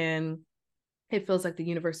 yeah, And it feels like the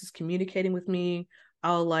universe is communicating with me.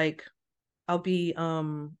 I'll like I'll be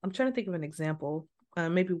I'm trying to think of an example.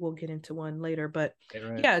 Maybe we'll get into one later, but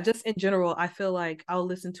right. yeah, just in general, I feel like I'll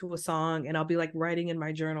listen to a song and I'll be like writing in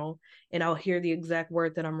my journal, and I'll hear the exact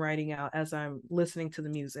word that I'm writing out as I'm listening to the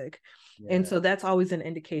music. And Yeah. so that's always an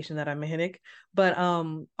indication that I'm manic. But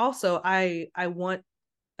also I want,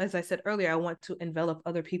 as I said earlier, I want to envelop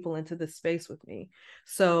other people into this space with me.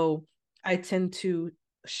 So I tend to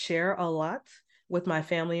share a lot with my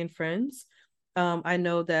family and friends. I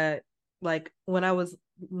know that, like, when I was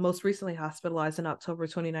most recently hospitalized in October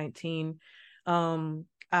 2019,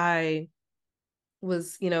 I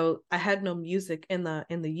was, I had no music in the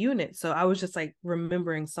unit, so I was just like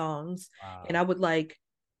remembering songs, and I Wow. would like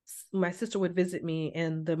my sister would visit me,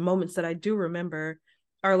 and the moments that I do remember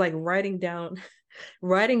are like writing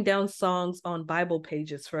down songs on Bible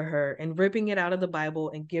pages for her and ripping it out of the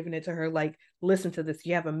Bible and giving it to her, like, listen to this.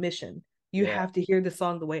 You have a mission. You Yeah. have to hear the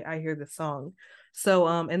song the way I hear the song. So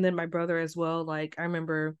and then my brother as well, like I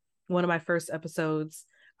remember one of my first episodes,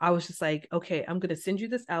 I was just like, okay, I'm gonna send you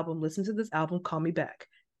this album, listen to this album, call me back.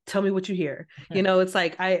 Tell me what you hear. It's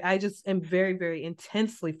like I just am very, very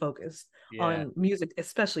intensely focused Yeah. on music,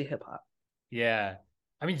 especially hip hop. Yeah.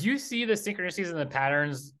 I mean, do you see the synchronicities and the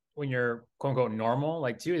patterns when you're quote unquote normal?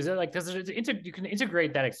 Like, too, is it like, does it you can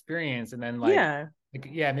integrate that experience and then Yeah.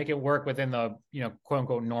 yeah, make it work within the, quote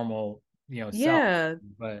unquote normal, self. Yeah,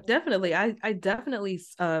 But definitely. I definitely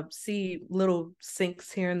see little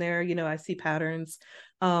syncs here and there. I see patterns.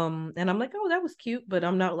 And I'm like, oh, that was cute, but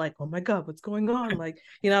I'm not like, oh my God, what's going on? Like,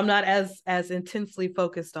 I'm not as intensely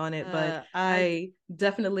focused on it, but I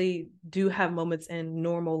definitely do have moments in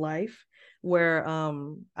normal life where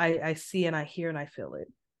I see and I hear and I feel it.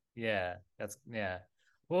 yeah, yeah.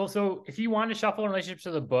 Well, so if you want to shuffle in relationship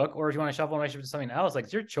to the book, or if you want to shuffle in relationship to something else, like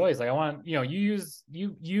it's your choice. Like I want, you use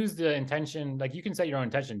the intention. Like you can set your own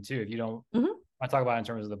intention too if you don't Hmm. want to talk about it in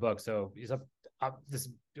terms of the book. So it's up this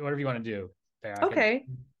whatever you want to do. There, I can. Okay.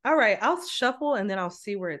 All right. I'll shuffle and then I'll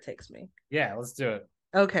see where it takes me. Yeah, let's do it.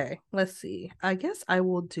 Okay. Let's see. I guess I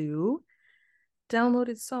will do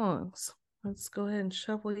downloaded songs. Let's go ahead and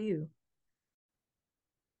shuffle you.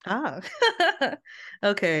 Ah,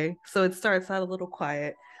 okay. So it starts out a little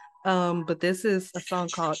quiet. But this is a song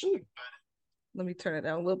called, ooh, let me turn it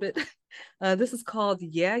down a little bit. This is called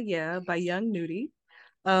Yeah Yeah by Young Nudie.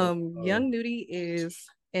 Oh, Young Nudie is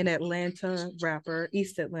an Atlanta rapper,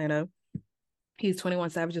 East Atlanta. He's 21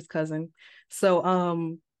 Savage's cousin.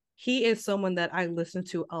 So he is someone that I listen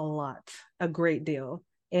to a lot, a great deal.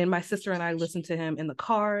 And my sister and I listen to him in the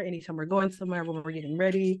car anytime we're going somewhere when we're getting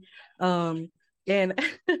ready. And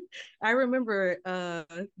I remember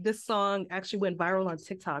this song actually went viral on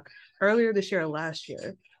TikTok earlier this year or last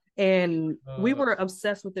year. And we were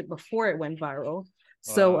obsessed with it before it went viral.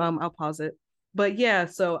 So wow. I'll pause it. But yeah,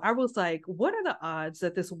 so I was like, what are the odds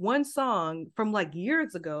that this one song from like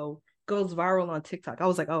years ago goes viral on TikTok? I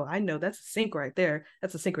was like, oh, I know that's a sync right there.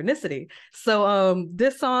 That's a synchronicity. So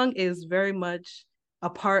this song is very much a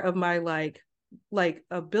part of my like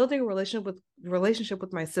a building a relationship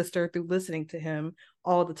with my sister through listening to him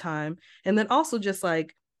all the time. And then also just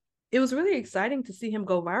like it was really exciting to see him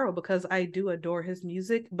go viral because I do adore his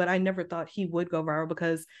music, but I never thought he would go viral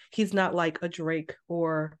because he's not like a Drake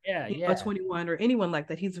or Yeah, a yeah. 21 or anyone like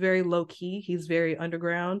that. He's very low key, he's very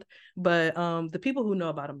underground, but the people who know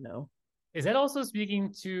about him know. Is that also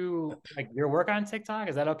speaking to like your work on TikTok?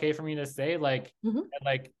 Is that okay for me to say? Mm-hmm.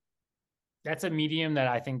 Like that's a medium that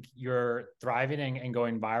I think you're thriving and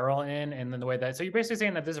going viral in. And then the way that, so you're basically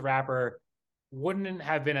saying that this rapper wouldn't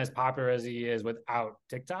have been as popular as he is without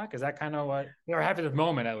TikTok. Is that kind of what, or have at the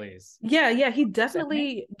moment at least? Yeah, he Saying?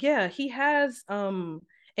 definitely, yeah, he has and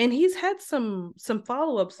he's had some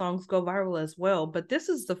follow-up songs go viral as well, but this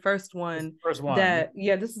is the first This one first one. Yeah. that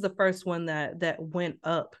yeah, this is the first one that went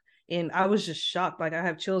up. And I was just shocked. Like I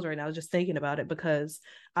have chills right now just thinking about it because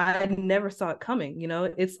I never saw it coming.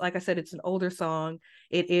 It's like I said, it's an older song.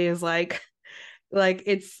 It is like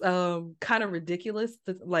it's kind of ridiculous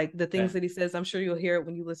like the things Yeah. that he says. I'm sure you'll hear it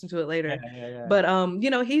when you listen to it Yeah. later, Yeah. Yeah.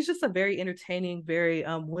 but he's just a very entertaining, very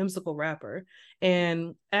whimsical rapper.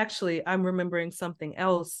 And actually I'm remembering something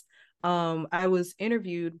else. I was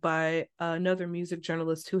interviewed by another music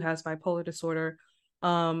journalist who has bipolar disorder,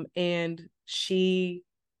 and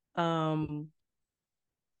um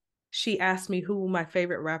she asked me who my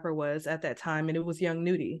favorite rapper was at that time, and it was Young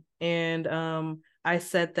Nudie. And I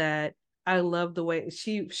said that I love the way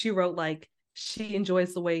she wrote like she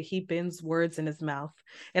enjoys the way he bends words in his mouth.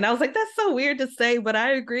 And I was like, that's so weird to say, but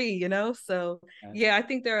I agree. So Yeah. yeah, I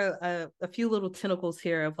think there are a few little tentacles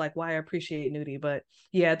here of like why I appreciate Nudie, but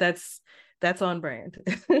yeah, that's on brand.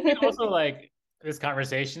 And also like this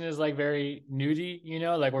conversation is like very nudie,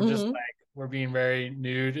 like we're just Hmm. like we're being very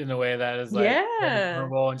nude in a way that is like very Yeah.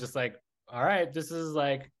 vulnerable and just like, all right, this is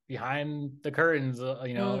like behind the curtains,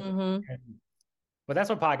 Hmm. and, but that's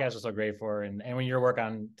what podcasts are so great for. And when your work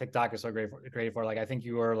on TikTok is so great for, like I think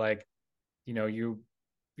you are like,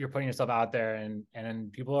 you're putting yourself out there and then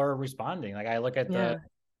people are responding. Like I look at the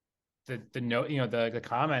Yeah. the note, the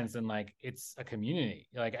comments, and like it's a community.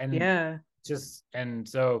 Like and Yeah. just and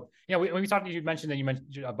so when we talked, you mentioned that you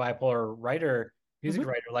mentioned a bipolar writer, music Hmm.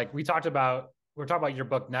 writer. Like we're talking about your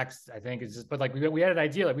book next, I think. It's just, but like we had an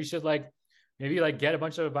idea like we should like maybe like get a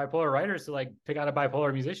bunch of bipolar writers to like pick out a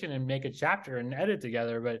bipolar musician and make a chapter and edit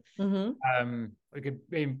together. But Hmm. we could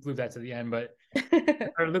maybe move that to the end, but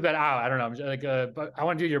or move that out. I don't know. I'm just, like but I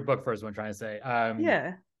want to do your book first. What I'm trying to say.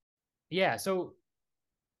 Yeah. Yeah. So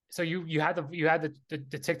you had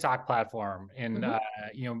the TikTok platform, and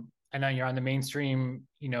Hmm. and then you're on the mainstream,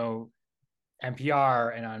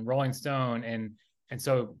 NPR and on Rolling Stone, and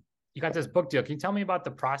so you got this book deal. Can you tell me about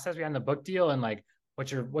the process behind the book deal and like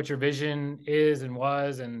what your vision is and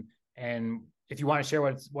was, and if you want to share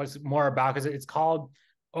what's more about, because it's called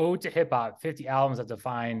Ode to Hip Hop: 50 Albums That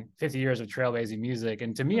Define 50 Years of Trailblazing Music.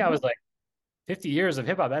 And to me, I Mm-hmm. was like, 50 years of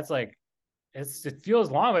hip hop. That's like it feels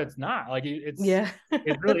long, but it's not. Like Yeah.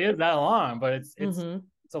 it really is that long, but Mm-hmm.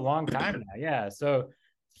 it's a long time now. Yeah. So can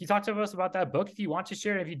you talk to us about that book if you want to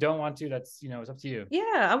share it? If you don't want to, that's it's up to you.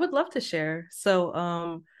 Yeah, I would love to share.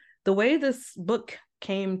 So, the way this book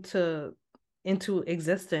came to into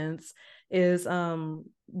existence is,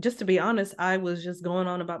 just to be honest, I was just going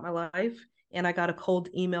on about my life and I got a cold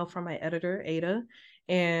email from my editor, Ada,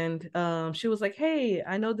 and she was like, "Hey,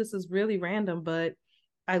 I know this is really random, but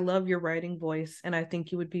I love your writing voice and I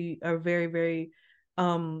think you would be a very, very,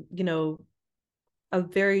 you know, a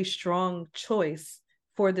very strong choice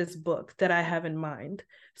for this book that I have in mind."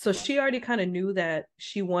 So she already kind of knew that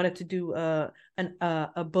she wanted to do a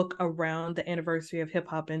book around the anniversary of hip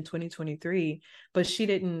hop in 2023, but she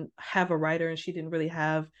didn't have a writer and she didn't really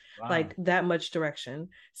have Wow. like that much direction.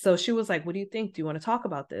 So she was like, "What do you think? Do you want to talk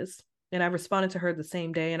about this?" And I responded to her the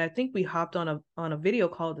same day, and I think we hopped on a video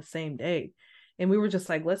call the same day, and we were just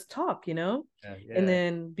like, "Let's talk," you know. Yeah. And Yeah.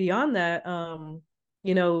 then beyond that,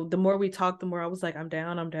 the more we talked, the more I was like, I'm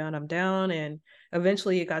down, I'm down, I'm down. And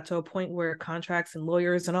eventually it got to a point where contracts and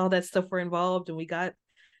lawyers and all that stuff were involved. And we got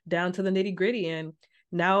down to the nitty gritty. And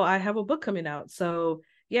now I have a book coming out. So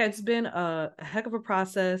yeah, it's been a heck of a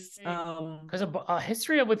process. Because a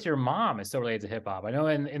history of with your mom is so related to hip hop. I know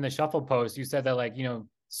in the shuffle post you said that like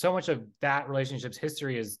so much of that relationship's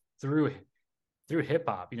history is through hip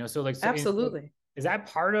hop. So like so Absolutely. is that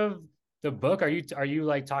part of the book? Are you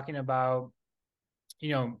like talking about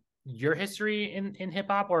your history in hip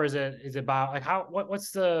hop, or is it about like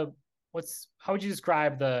what's how would you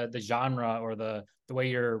describe the genre or the way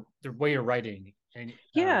you're writing and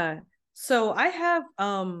Yeah. So I have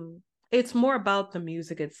it's more about the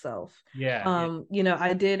music itself. yeah, yeah,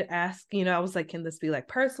 I did ask, I was like, can this be like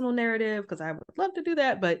personal narrative? Because I would love to do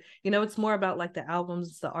that, but it's more about like the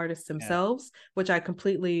albums, the artists yeah. themselves, which I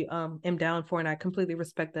completely am down for and I completely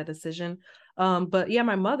respect that decision. But yeah,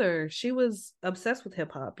 my mother, she was obsessed with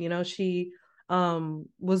hip hop. She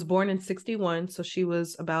was born in 61, so she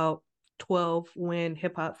was about 12 when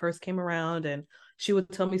hip hop first came around, and she would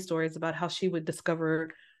tell me stories about how she would discover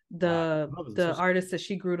Wow. the Love this. the artists that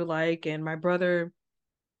she grew to like. And my brother,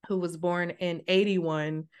 who was born in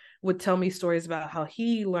 81, would tell me stories about how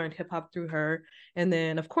he learned hip hop through her. And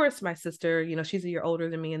then of course my sister, she's a year older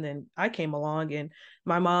than me, and then I came along, and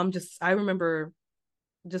my mom, just I remember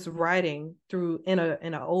just riding through in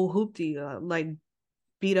a old hoopty, like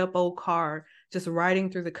beat up old car, just riding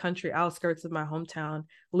through the country outskirts of my hometown,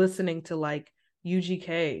 listening to like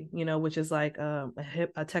UGK, which is like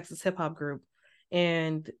a Texas hip hop group.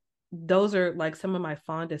 And those are like some of my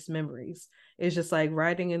fondest memories. It's just like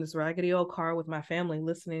riding in this raggedy old car with my family,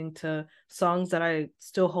 listening to songs that I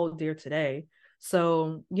still hold dear today.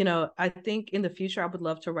 So, I think in the future, I would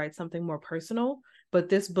love to write something more personal, but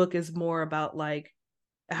this book is more about like,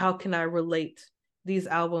 how can I relate these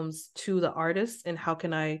albums to the artists, and how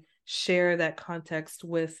can I share that context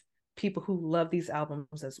with people who love these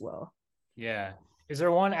albums as well? Yeah. Is there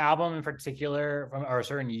one album in particular from or a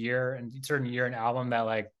certain year an album that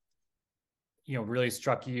like really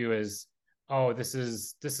struck you as, oh, this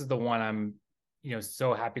is the one I'm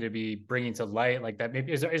so happy to be bringing to light, like that?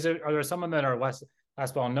 Maybe are there some that are less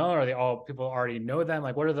well known, or are they all people already know them?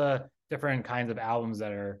 Like what are the different kinds of albums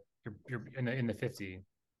that are you're in the 50?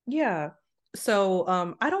 Yeah.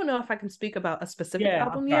 So I don't know if I can speak about a specific Yeah, I'm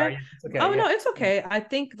album yet. sorry, it's okay. Oh Yeah, no, it's okay. I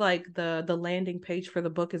think like the landing page for the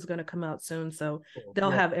book is going to come out soon, so cool. they'll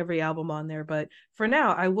Yeah, have every album on there. But for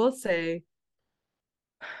now, I will say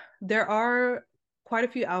there are quite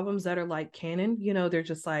a few albums that are like canon. They're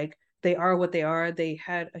just like, they are what they are. They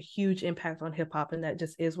had a huge impact on hip hop, and that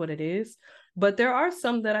just is what it is. But there are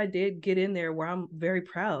some that I did get in there where I'm very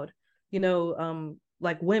proud.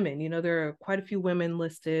 Like women. There are quite a few women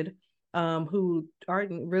listed, who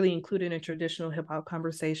aren't really included in traditional hip hop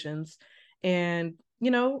conversations. And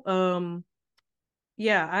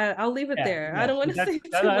yeah, I'll leave it yeah, there. I yeah. don't want to That's say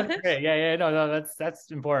that, too that's much. great. Yeah, yeah. No, no,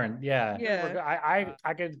 that's important. Yeah, we're Yeah. good.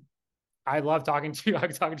 I could I love talking to you. I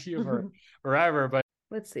could talk to you for forever, but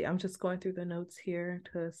Let's see. I'm just going through the notes here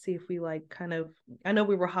to see if we like kind of. I know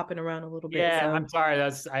we were hopping around a little bit, yeah, I'm so. sorry.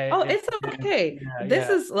 That's I Oh, didn't, it's didn't okay. yeah, This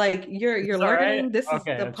yeah. is like you're It's all right. learning. This is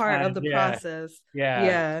Okay, the that's part of fine. the Yeah, process. yeah.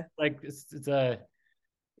 Yeah, Like it's a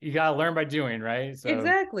you gotta learn by doing, right? So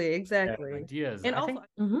exactly, yeah, exactly. ideas. And also,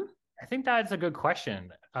 I think that's a good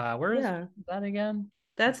question. Where is yeah, that again?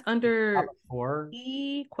 that's Top under four.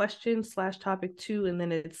 E question/topic 2, and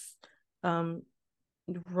then it's um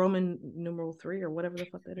Roman numeral 3 or whatever the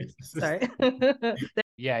fuck that is. Sorry.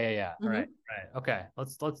 Yeah. All right, Mm-hmm. right. Okay.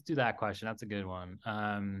 Let's do that question. That's a good one.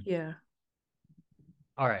 Yeah.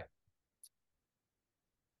 All right.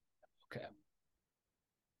 Okay.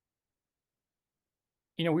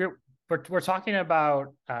 You know, we're talking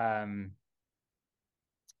about how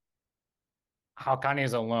Kanye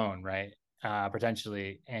is alone, right?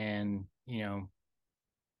 Potentially, and you know,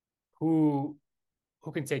 who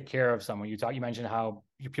who can take care of someone. You mentioned how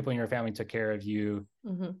people in your family took care of you,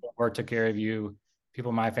 Mm-hmm. or took care of you. People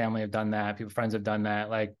in my family have done that. People, friends have done that.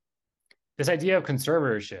 Like this idea of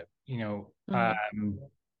conservatorship, Mm-hmm.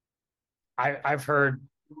 I've heard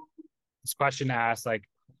this question asked, like,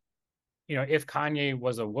 if Kanye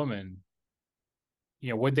was a woman,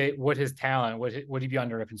 would his talent, would he be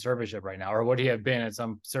under a conservatorship right now, or would he have been at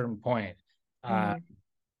some certain point? Uh, Mm-hmm.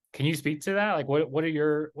 can you speak to that? Like, what are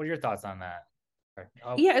your thoughts on that?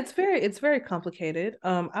 Oh, Yeah, it's very complicated.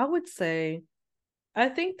 I would say I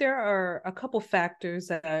think there are a couple factors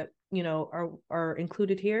that, are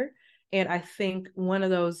included here. And I think one of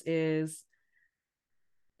those is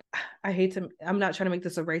I'm not trying to make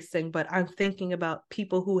this a race thing, but I'm thinking about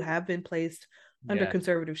people who have been placed under yeah,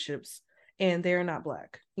 conservationships and they're not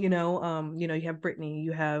black. You have Brittany,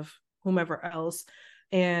 you have whomever else.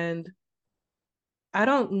 And I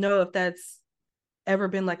don't know if that's ever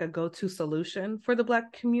been like a go-to solution for the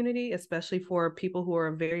black community, especially for people who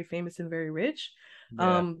are very famous and very rich.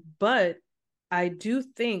 yeah, But I do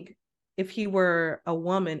think if he were a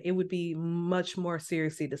woman, it would be much more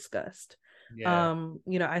seriously discussed. yeah,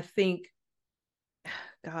 I think,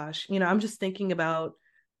 gosh, I'm just thinking about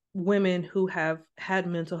women who have had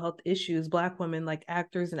mental health issues, black women like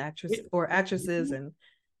actors and actresses or actresses, and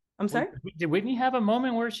I'm sorry. Did Whitney have a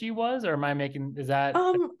moment where she was, or am I making, is I that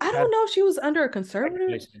don't know if she was under a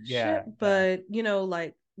speculation? conservatorship, Yeah, yeah, but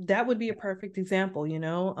like that would be a perfect example.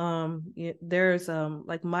 There's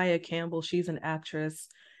like Maya Campbell, she's an actress,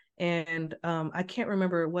 and I can't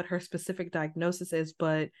remember what her specific diagnosis is,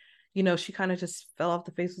 but she kind of just fell off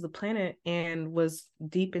the face of the planet and was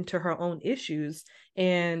deep into her own issues,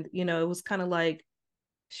 and it was kind of like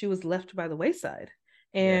she was left by the wayside.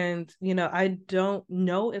 yeah, And, I don't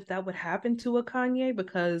know if that would happen to a Kanye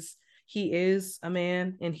because he is a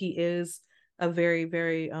man and he is a very,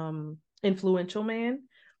 very influential man.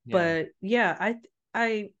 yeah, But yeah,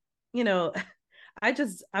 I, you know,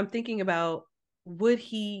 I'm thinking about would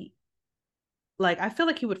he like I feel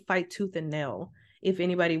like he would fight tooth and nail if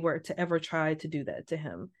anybody were to ever try to do that to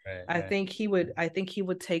him. right, I right. think he would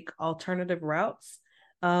take alternative routes.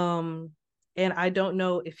 Um and I don't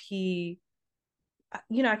know if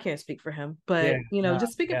I can't speak for him, Yeah, but no,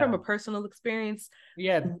 just speaking from yeah, a personal experience,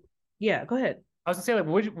 yeah. yeah, go ahead. I was gonna say,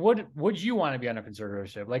 like, would you want to be under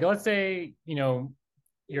conservatorship? Like, let's say,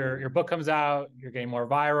 your book comes out, you're getting more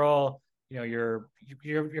viral, your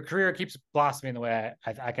career keeps blossoming the way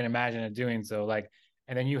I can imagine it doing so. Like,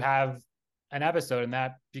 and then you have an episode, and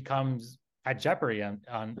that becomes at jeopardy on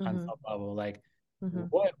Mm-hmm. some level. Like, Mm-hmm.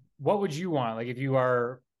 what would you want? Like, if you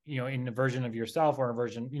are, in a version of yourself or a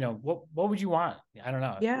version, what would you want? I don't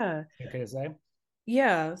know. Yeah. Okay to say.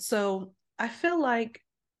 Yeah. So I feel like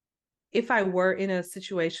if I were in a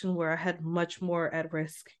situation where I had much more at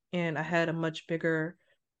risk and I had a much bigger,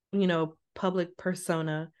 public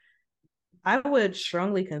persona, I would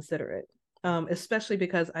strongly consider it. Especially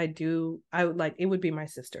because I would like it would be my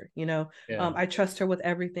sister. Yeah, I trust her with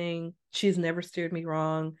everything. She's never steered me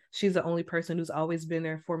wrong. She's the only person who's always been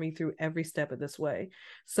there for me through every step of this way.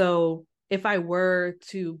 So if I were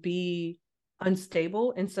to be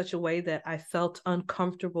unstable in such a way that I felt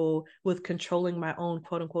uncomfortable with controlling my own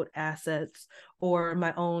quote unquote assets or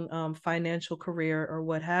my own financial career or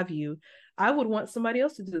what have you, I would want somebody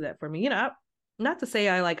else to do that for me. Not to say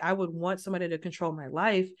I would want somebody to control my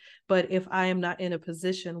life, but if I am not in a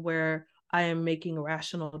position where I am making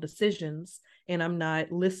rational decisions and I'm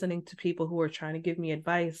not listening to people who are trying to give me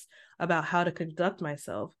advice about how to conduct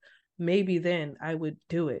myself, maybe then I would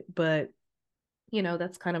do it. But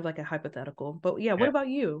that's kind of like a hypothetical. But yeah, what yeah. about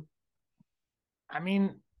you? I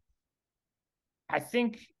mean, I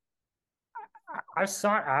think I've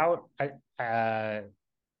sought out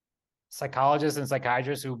psychologists and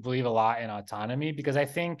psychiatrists who believe a lot in autonomy, because I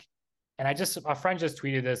think, and a friend just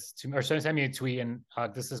tweeted this to me, or sent me a tweet, and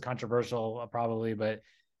this is controversial probably, but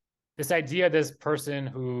this idea, this person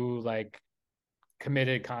who like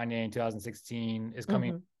committed Kanye in 2016 is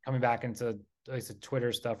Mm-hmm. coming back into at least the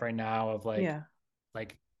Twitter stuff right now of Yeah.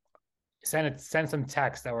 like send some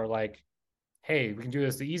texts that were like, hey, we can do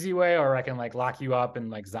this the easy way, or I can like lock you up and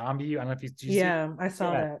like zombie you. I don't know if you, do you see? Yeah, I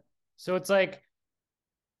saw Yeah. that. So it's like,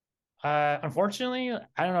 Unfortunately,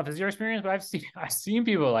 I don't know if it's your experience, but I've seen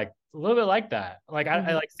people like a little bit like that. Like I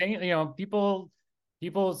Mm-hmm. like saying,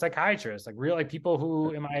 people psychiatrists, like real like people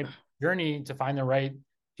who in my journey to find the right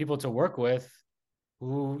people to work with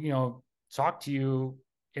who, talk to you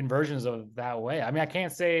in versions of that way. I mean, I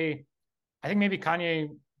can't say I think maybe Kanye,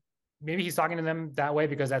 maybe he's talking to them that way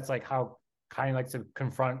because that's like how Kanye likes to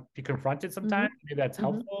be confronted Mm-hmm. sometimes. Maybe that's Mm-hmm.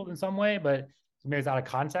 helpful in some way, but maybe it's out of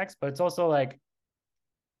context. But it's also like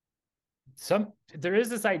there is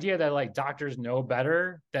this idea that like doctors know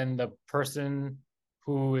better than the person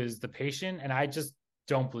who is the patient, and I just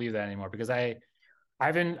don't believe that anymore because I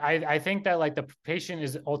think that like the patient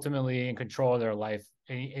is ultimately in control of their life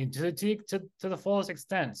and to the fullest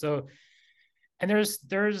extent. So, and there's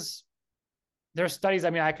studies. I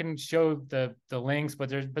mean, I can show the links, but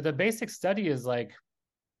the basic study is like,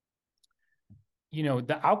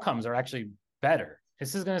 the outcomes are actually better.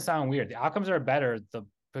 This is going to sound weird. The outcomes are better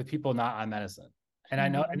for people not on medicine. And I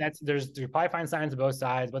know, Mm-hmm. and you probably find science on both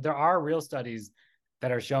sides, but there are real studies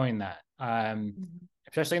that are showing that, Mm-hmm.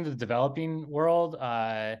 especially in the developing world.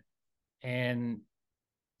 And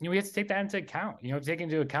we have to take that into account. Take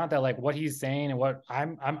into account that like what he's saying and what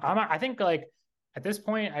I think like at this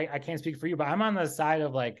point, I can't speak for you, but I'm on the side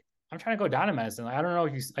of like I'm trying to go down in medicine. Like, I don't know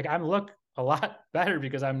if you like I'm look a lot better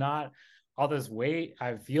because I'm not all this weight.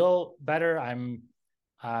 I feel better.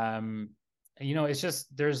 Um, it's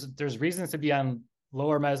just there's reasons to be on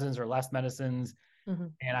lower medicines or less medicines, Mm-hmm.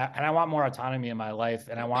 and I want more autonomy in my life,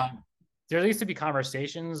 and I want there needs to be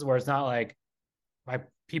conversations where it's not like my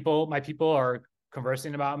people are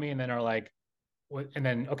conversing about me and then are like and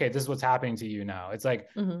then okay, this is what's happening to you now. It's like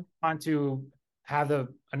Mm-hmm. I want to have the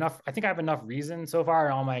enough I think I have enough reason so far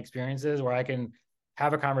in all my experiences where I can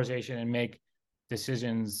have a conversation and make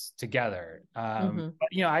decisions together. Mm-hmm.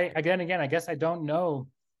 But I guess I don't know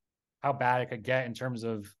how bad it could get in terms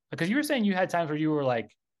of because you were saying you had times where you were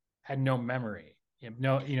like had no memory,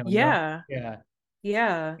 no, Yeah. yeah,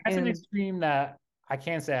 Yeah. that's an And extreme that I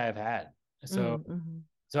can't say I've had. So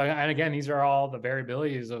mm-hmm. and again, these are all the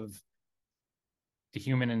variabilities of the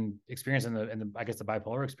human and experience and the I guess the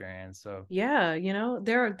bipolar experience. So Yeah,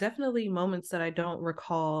 there are definitely moments that I don't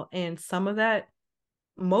recall, and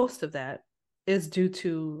most of that is due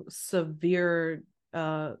to severe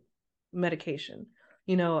medication.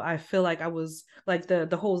 I feel like I was like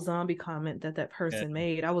the whole zombie comment that yeah, person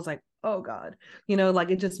made. I was like, oh God, like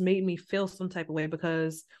it just made me feel some type of way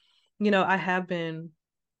because, I have been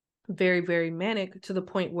very, very manic to the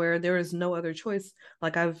point where there is no other choice.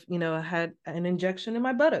 Like I've, had an injection in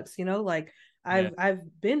my buttocks, like yeah,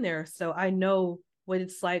 I've been there. So I know what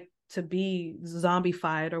it's like to be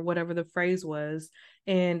zombified or whatever the phrase was.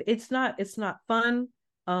 And it's not fun.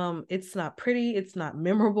 It's not pretty, it's not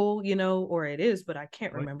memorable, or it is, but I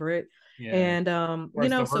can't remember it. yeah. And Or it's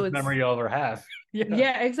the so worst it's memory you'll ever have. Yeah,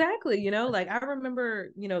 yeah, exactly. Like I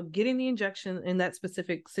remember, getting the injection in that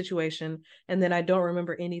specific situation, and then I don't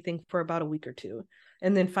remember anything for about a week or two.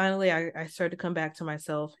 And then finally I started to come back to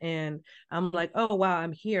myself and I'm like, oh wow,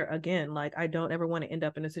 I'm here again. Like I don't ever want to end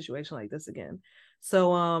up in a situation like this again.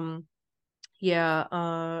 So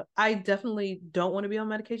yeah, I definitely don't want to be on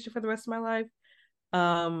medication for the rest of my life.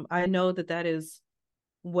 I know that that is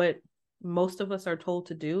what most of us are told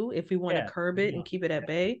to do if we want to yeah, curb it yeah, and keep it at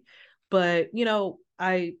bay. But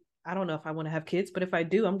I don't know if I want to have kids, but if I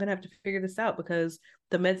do, I'm gonna have to figure this out because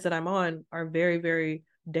the meds that I'm on are very, very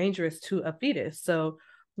dangerous to a fetus. So,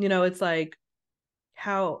 it's like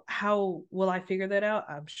how will I figure that out?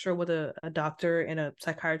 I'm sure with a doctor and a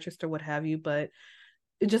psychiatrist or what have you, but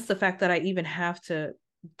just the fact that I even have to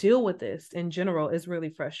deal with this in general is really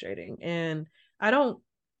frustrating. And I don't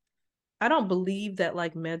I don't believe that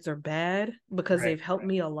like meds are bad because right, they've helped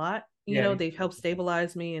me a lot. yeah, They've helped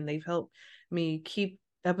stabilize me and they've helped me keep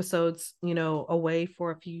episodes, away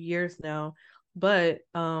for a few years now. But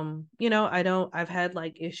I've had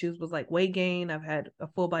like issues with like weight gain, I've had a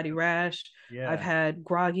full body rash, I've yeah, had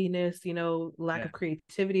grogginess, lack yeah, of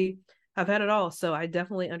creativity. I've had it all. So I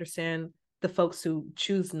definitely understand the folks who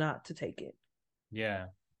choose not to take it. yeah.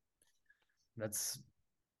 That's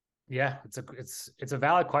yeah. It's a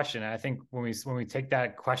valid question. And I think when we take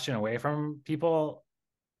that question away from people,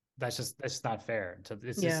 that's just not fair. So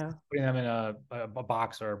it's just Yeah. putting them in a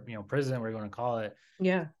box or prison, whatever you want to call it.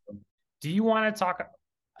 Yeah. Do you want to talk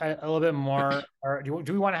a little bit more, or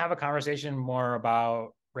do we want to have a conversation more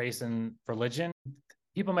about race and religion?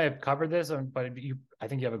 People may have covered this, but I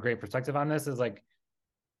think you have a great perspective on this. Is like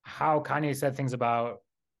how Kanye said things about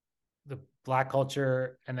the black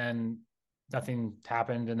culture, and then nothing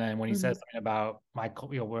happened, and then when he Mm-hmm. says something about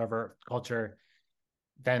whatever culture,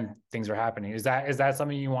 then things are happening. Is that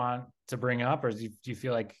something you want to bring up, or do you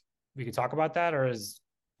feel like? we could talk about that, or is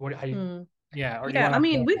what how you Hmm. yeah, or do you Yeah, want I to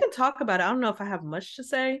mean, we can talk about it. I don't know if I have much to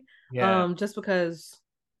say, yeah. just because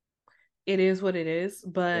it is what it is.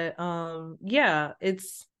 Yeah. But yeah,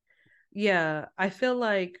 yeah, I feel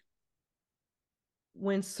like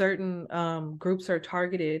when certain groups are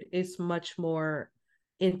targeted, it's much more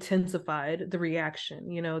intensified the reaction,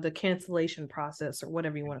 the cancellation process or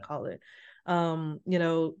whatever you want to call it. You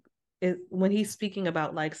know, when he's speaking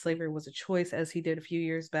about like slavery was a choice, as he did a few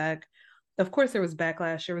years back, of course there was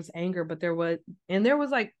backlash, there was anger, but there was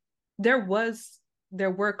like there was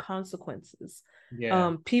there were consequences.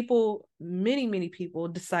 Yeah. People, many people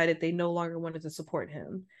decided they no longer wanted to support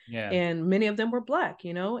him, Yeah. and many of them were black,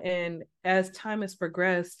 and as time has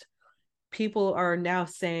progressed, people are now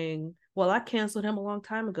saying, well, I canceled him a long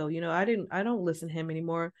time ago, I don't listen to him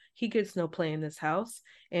anymore, he gets no play in this house.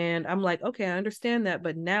 And I'm like, okay, I understand that,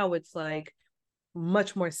 but now it's like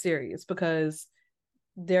much more serious because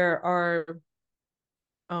there are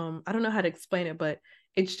I don't know how to explain it, but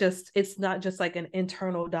it's not just like an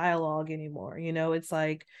internal dialogue anymore. It's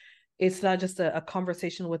like it's not just a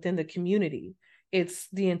conversation within the community. It's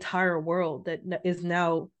the entire world that is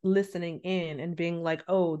now listening in and being like,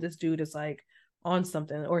 oh, this dude is like on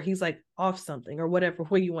something, or he's like off something, or whatever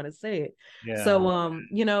way you want to say it. Yeah. So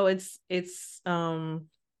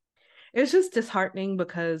it's just disheartening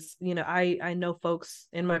because I know folks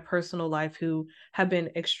in my personal life who have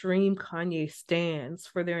been extreme Kanye stans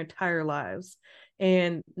for their entire lives,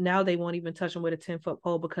 and now they won't even touch him with a 10-foot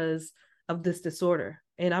pole because of this disorder.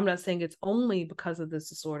 And I'm not saying it's only because of this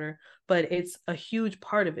disorder, but it's a huge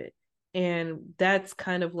part of it. And that's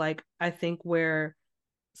kind of like, I think, where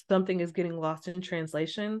something is getting lost in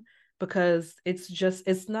translation, because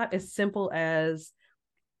it's not as simple as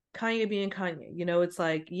Kanye being Kanye. It's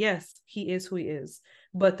like, yes, he is who he is,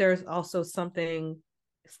 but there's also something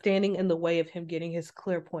standing in the way of him getting his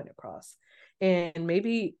clear point across. And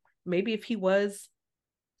maybe if he was,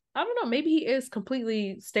 I don't know, maybe he is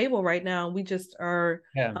completely stable right now. We just are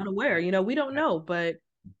Yeah. unaware. We don't know. But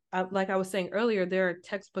like I was saying earlier, there are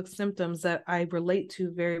textbook symptoms that I relate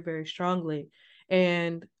to very, very strongly.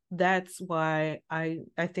 And that's why I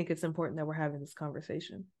think it's important that we're having this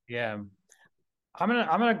conversation. Yeah. I'm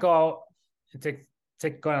gonna go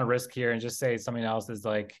and go on a risk here and just say something else is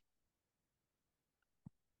like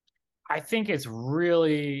I think it's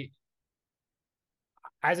really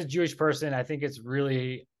as a Jewish person, I think it's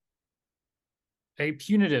really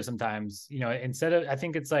punitive sometimes. Instead of I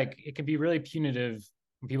think it's like it can be really punitive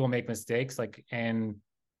when people make mistakes, like and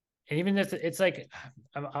even if it's like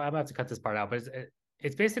I'm gonna have to cut this part out, but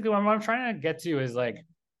it's basically what I'm trying to get to is like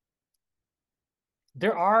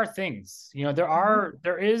there are things, Mm-hmm.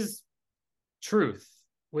 there is truth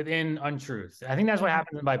within untruth. I think that's what Mm-hmm.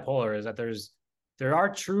 happens in bipolar is that there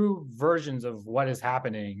are true versions of what is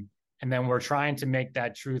happening, and then we're trying to make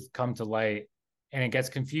that truth come to light, and it gets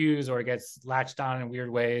confused or it gets latched on in weird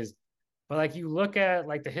ways. But like you look at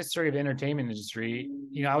like the history of the entertainment industry,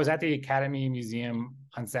 I was at the Academy Museum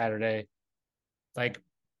on Saturday. Like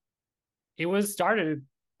it was started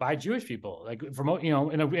by Jewish people, like from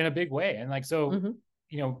in a big way, and like so Mm-hmm.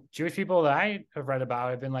 Jewish people that I have read about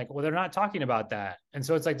have been like, well, they're not talking about that. And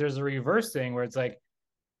so it's like there's a reverse thing where it's like,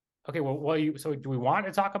 okay, so do we want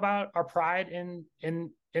to talk about our pride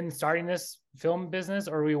in starting this film business,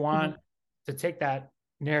 or do we Mm-hmm. want to take that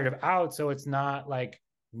narrative out so it's not like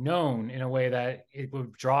known in a way that it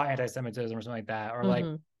would draw anti-Semitism or something like that, or like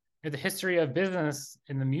Mm-hmm. the history of business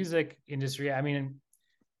in the music industry. I mean,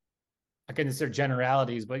 again, these are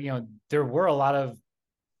generalities, but there were a lot of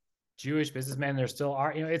Jewish businessmen. There still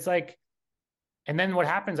are. It's like, and then what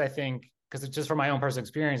happens, I think, because it's just from my own personal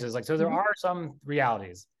experience, is like, so there Mm-hmm. are some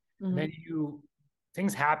realities, and Mm-hmm. then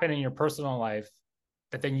things happen in your personal life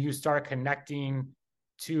that then you start connecting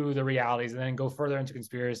to the realities, and then go further into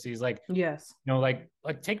conspiracies, like Yes. like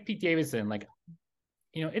take Pete Davidson, like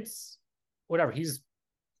it's whatever, he's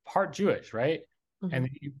part Jewish, right? Mm-hmm. And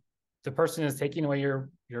the person is taking away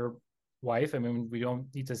your wife. I mean, we don't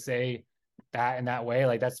need to say that in that way.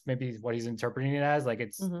 Like that's maybe what he's interpreting it as. Like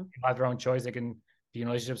it's Mm-hmm. people have their own choice. They can be in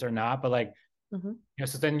relationships or not. But like Mm-hmm.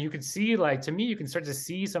 so then you can see like to me you can start to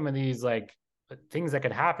see some of these like things that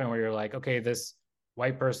could happen where you're like, okay, this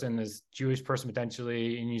white person, this Jewish person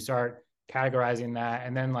potentially, and you start categorizing that,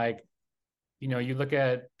 and then like you look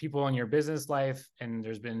at people in your business life, and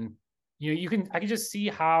there's been I can just see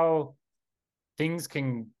how things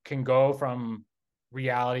can go from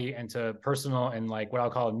reality into personal and like what I'll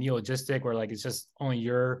call neologistic, where like it's just only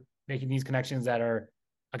you're making these connections that are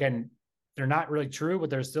again they're not really true, but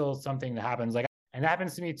there's still something that happens. Like and that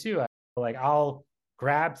happens to me too. Like I'll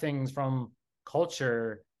grab things from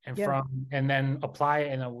culture and Yeah. and then apply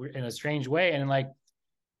it in a strange way. And like,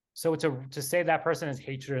 so to say that person has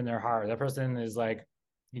hatred in their heart, that person is like,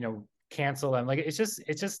 cancel them. Like,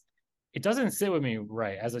 it doesn't sit with me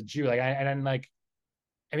right as a Jew. Like, and then like,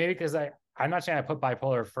 and maybe because I'm not saying I put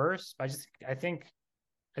bipolar first, but I think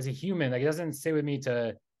as a human, like, it doesn't sit with me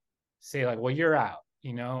to say like, well, you're out,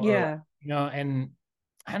 or like, Yeah. and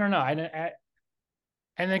I don't know.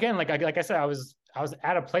 And again, like I said, I was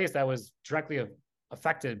at a place that was directly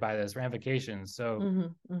affected by this ramifications.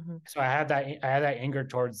 Mm-hmm. Mm-hmm. So I had that anger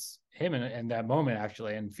towards him in that moment,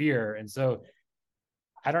 actually, and fear. And so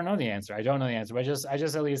I don't know the answer. I don't know the answer, but I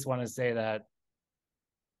just at least want to say that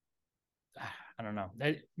I don't know.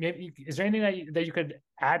 Maybe is there anything that you could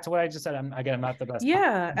add to what I just said? I'm not the best.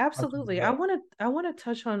 Yeah, absolutely. I want to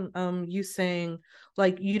touch on you saying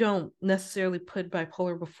like you don't necessarily put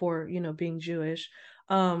bipolar before, being Jewish.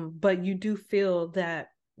 But you do feel that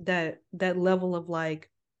level of like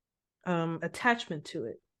attachment to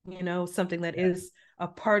it, something that Yeah. is a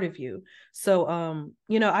part of you. So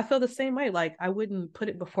I feel the same way. Like I wouldn't put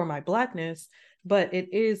it before my blackness, but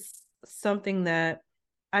it is something that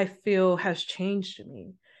I feel has changed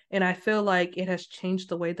me. And I feel like it has changed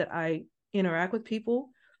the way that I interact with people,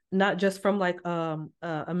 not just from like a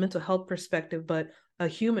mental health perspective, but a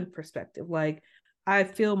human perspective. Like I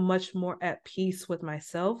feel much more at peace with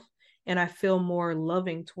myself and I feel more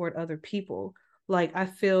loving toward other people. Like I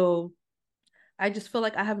just feel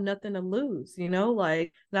like I have nothing to lose,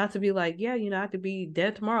 like not to be like, yeah, I could be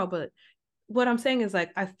dead tomorrow. But what I'm saying is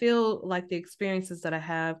like, I feel like the experiences that I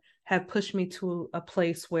have pushed me to a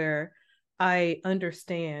place where I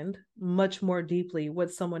understand much more deeply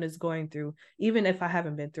what someone is going through, even if I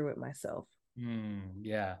haven't been through it myself.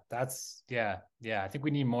 Yeah, yeah. I think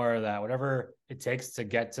we need more of that. Whatever it takes to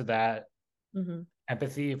get to that Mm-hmm.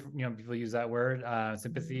 empathy. People use that word, Mm-hmm.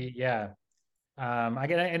 sympathy. Yeah. I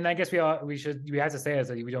get, and I guess we have to say is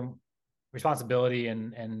that we don't responsibility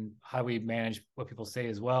and how we manage what people say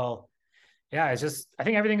as well. Yeah, it's just I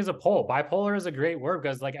think everything is a pole. Bipolar is a great word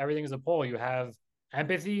because like everything is a pole. You have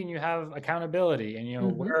empathy and you have accountability, and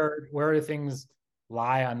Mm-hmm. where do things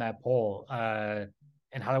lie on that pole,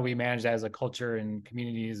 and how do we manage that as a culture and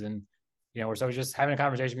communities, and we're just having a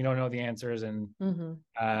conversation. We don't know the answers, and Mm-hmm.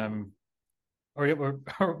 um, or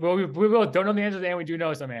well, we both don't know the answers, and we do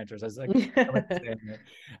know some answers. That's like I like to say it.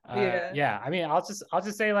 Yeah. Yeah, I mean, I'll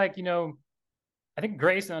just say like I think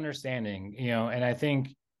grace and understanding, and I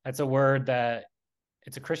think that's a word that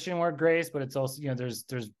it's a Christian word, grace, but it's also, there's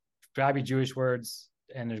gotta be Jewish words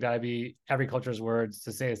and there's gotta be every culture's words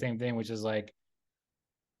to say the same thing, which is like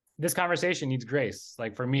this conversation needs grace.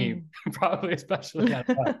 Like for me, probably especially on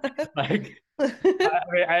like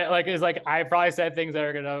like it's like I probably said things that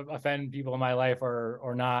are gonna offend people in my life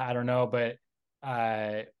or not. I don't know, but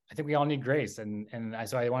I think we all need grace,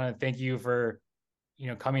 so I want to thank you for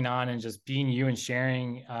coming on and just being you and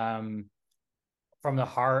sharing from the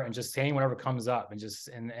heart and just saying whatever comes up and just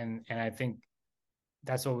and I think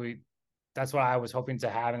that's what we that's what I was hoping to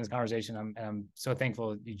have in this conversation. I'm so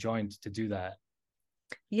thankful you joined to do that.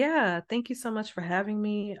 Yeah, thank you so much for having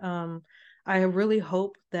me. I really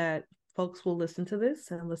hope that folks will listen to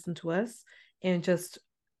this and listen to us and just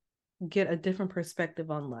get a different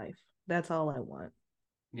perspective on life. That's all I want.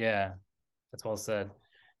 Yeah, that's well said.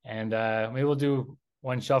 And maybe we'll do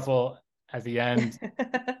one shuffle at the end. Maybe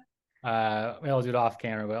I'll do it off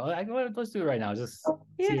camera, but let's do it right now. Just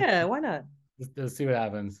see, Yeah, why not? just see what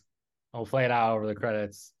happens. I'll play it out over the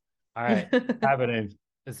credits. All right, happening.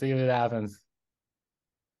 Let's see what happens.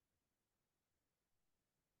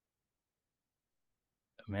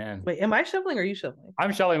 Man, Wait, am I shoveling or are you shoveling?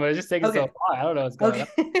 I'm shuttling, but it's just taking so Okay. long. I don't know what's going on.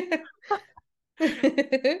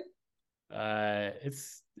 Okay.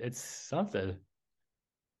 It's something.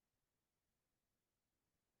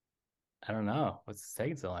 I don't know what's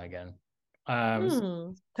taking so long again. It's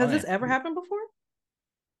Has funny. this ever happened before?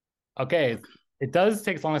 Okay, it does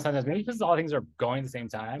take as long as sometimes. Maybe because all things are going at the same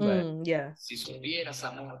time, but Yeah.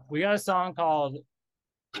 we got a song called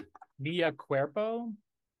Via Cuerpo,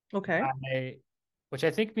 Okay. by, which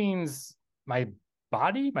I think means my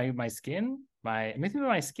body, my skin, it makes me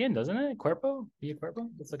my skin, doesn't it? Cuerpo, Via Cuerpo.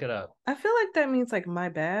 Let's look it up. I feel like that means like my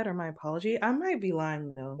bad or my apology. I might be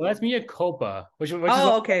lying though. Well, that's Mia Copa, which is Oh,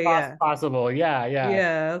 also okay, yeah. possible. Yeah, yeah.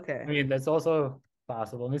 Yeah, I okay. mean, that's also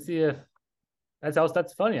possible. Let me see if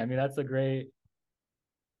that's funny. I mean, that's a great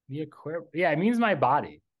Via Cuerpo. Yeah, it means my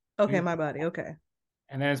body. It Okay, means, my body. Okay.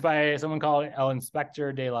 and then it's by someone called El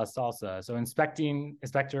Inspector de la Salsa. So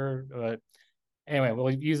inspector. Anyway,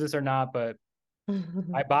 we'll use this or not, but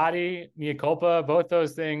my body, Mia Culpa, both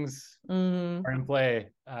those things Hmm. are in play.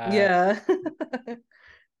 Yeah.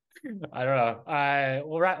 I don't know.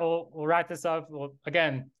 We'll wrap this up. Well,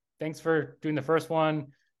 again, thanks for doing the first one.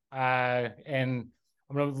 And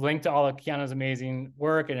I'm gonna link to all of Kiana's amazing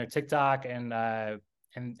work and her TikTok and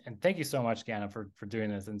thank you so much, Kiana, for doing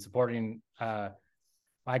this and supporting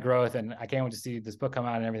my growth. And I can't wait to see this book come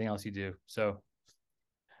out and everything else you do. So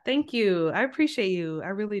Thank you. I appreciate you. I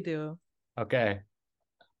really do. okay,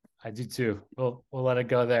 I do too. We'll let it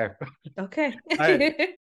go there. Okay. All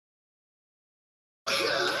right.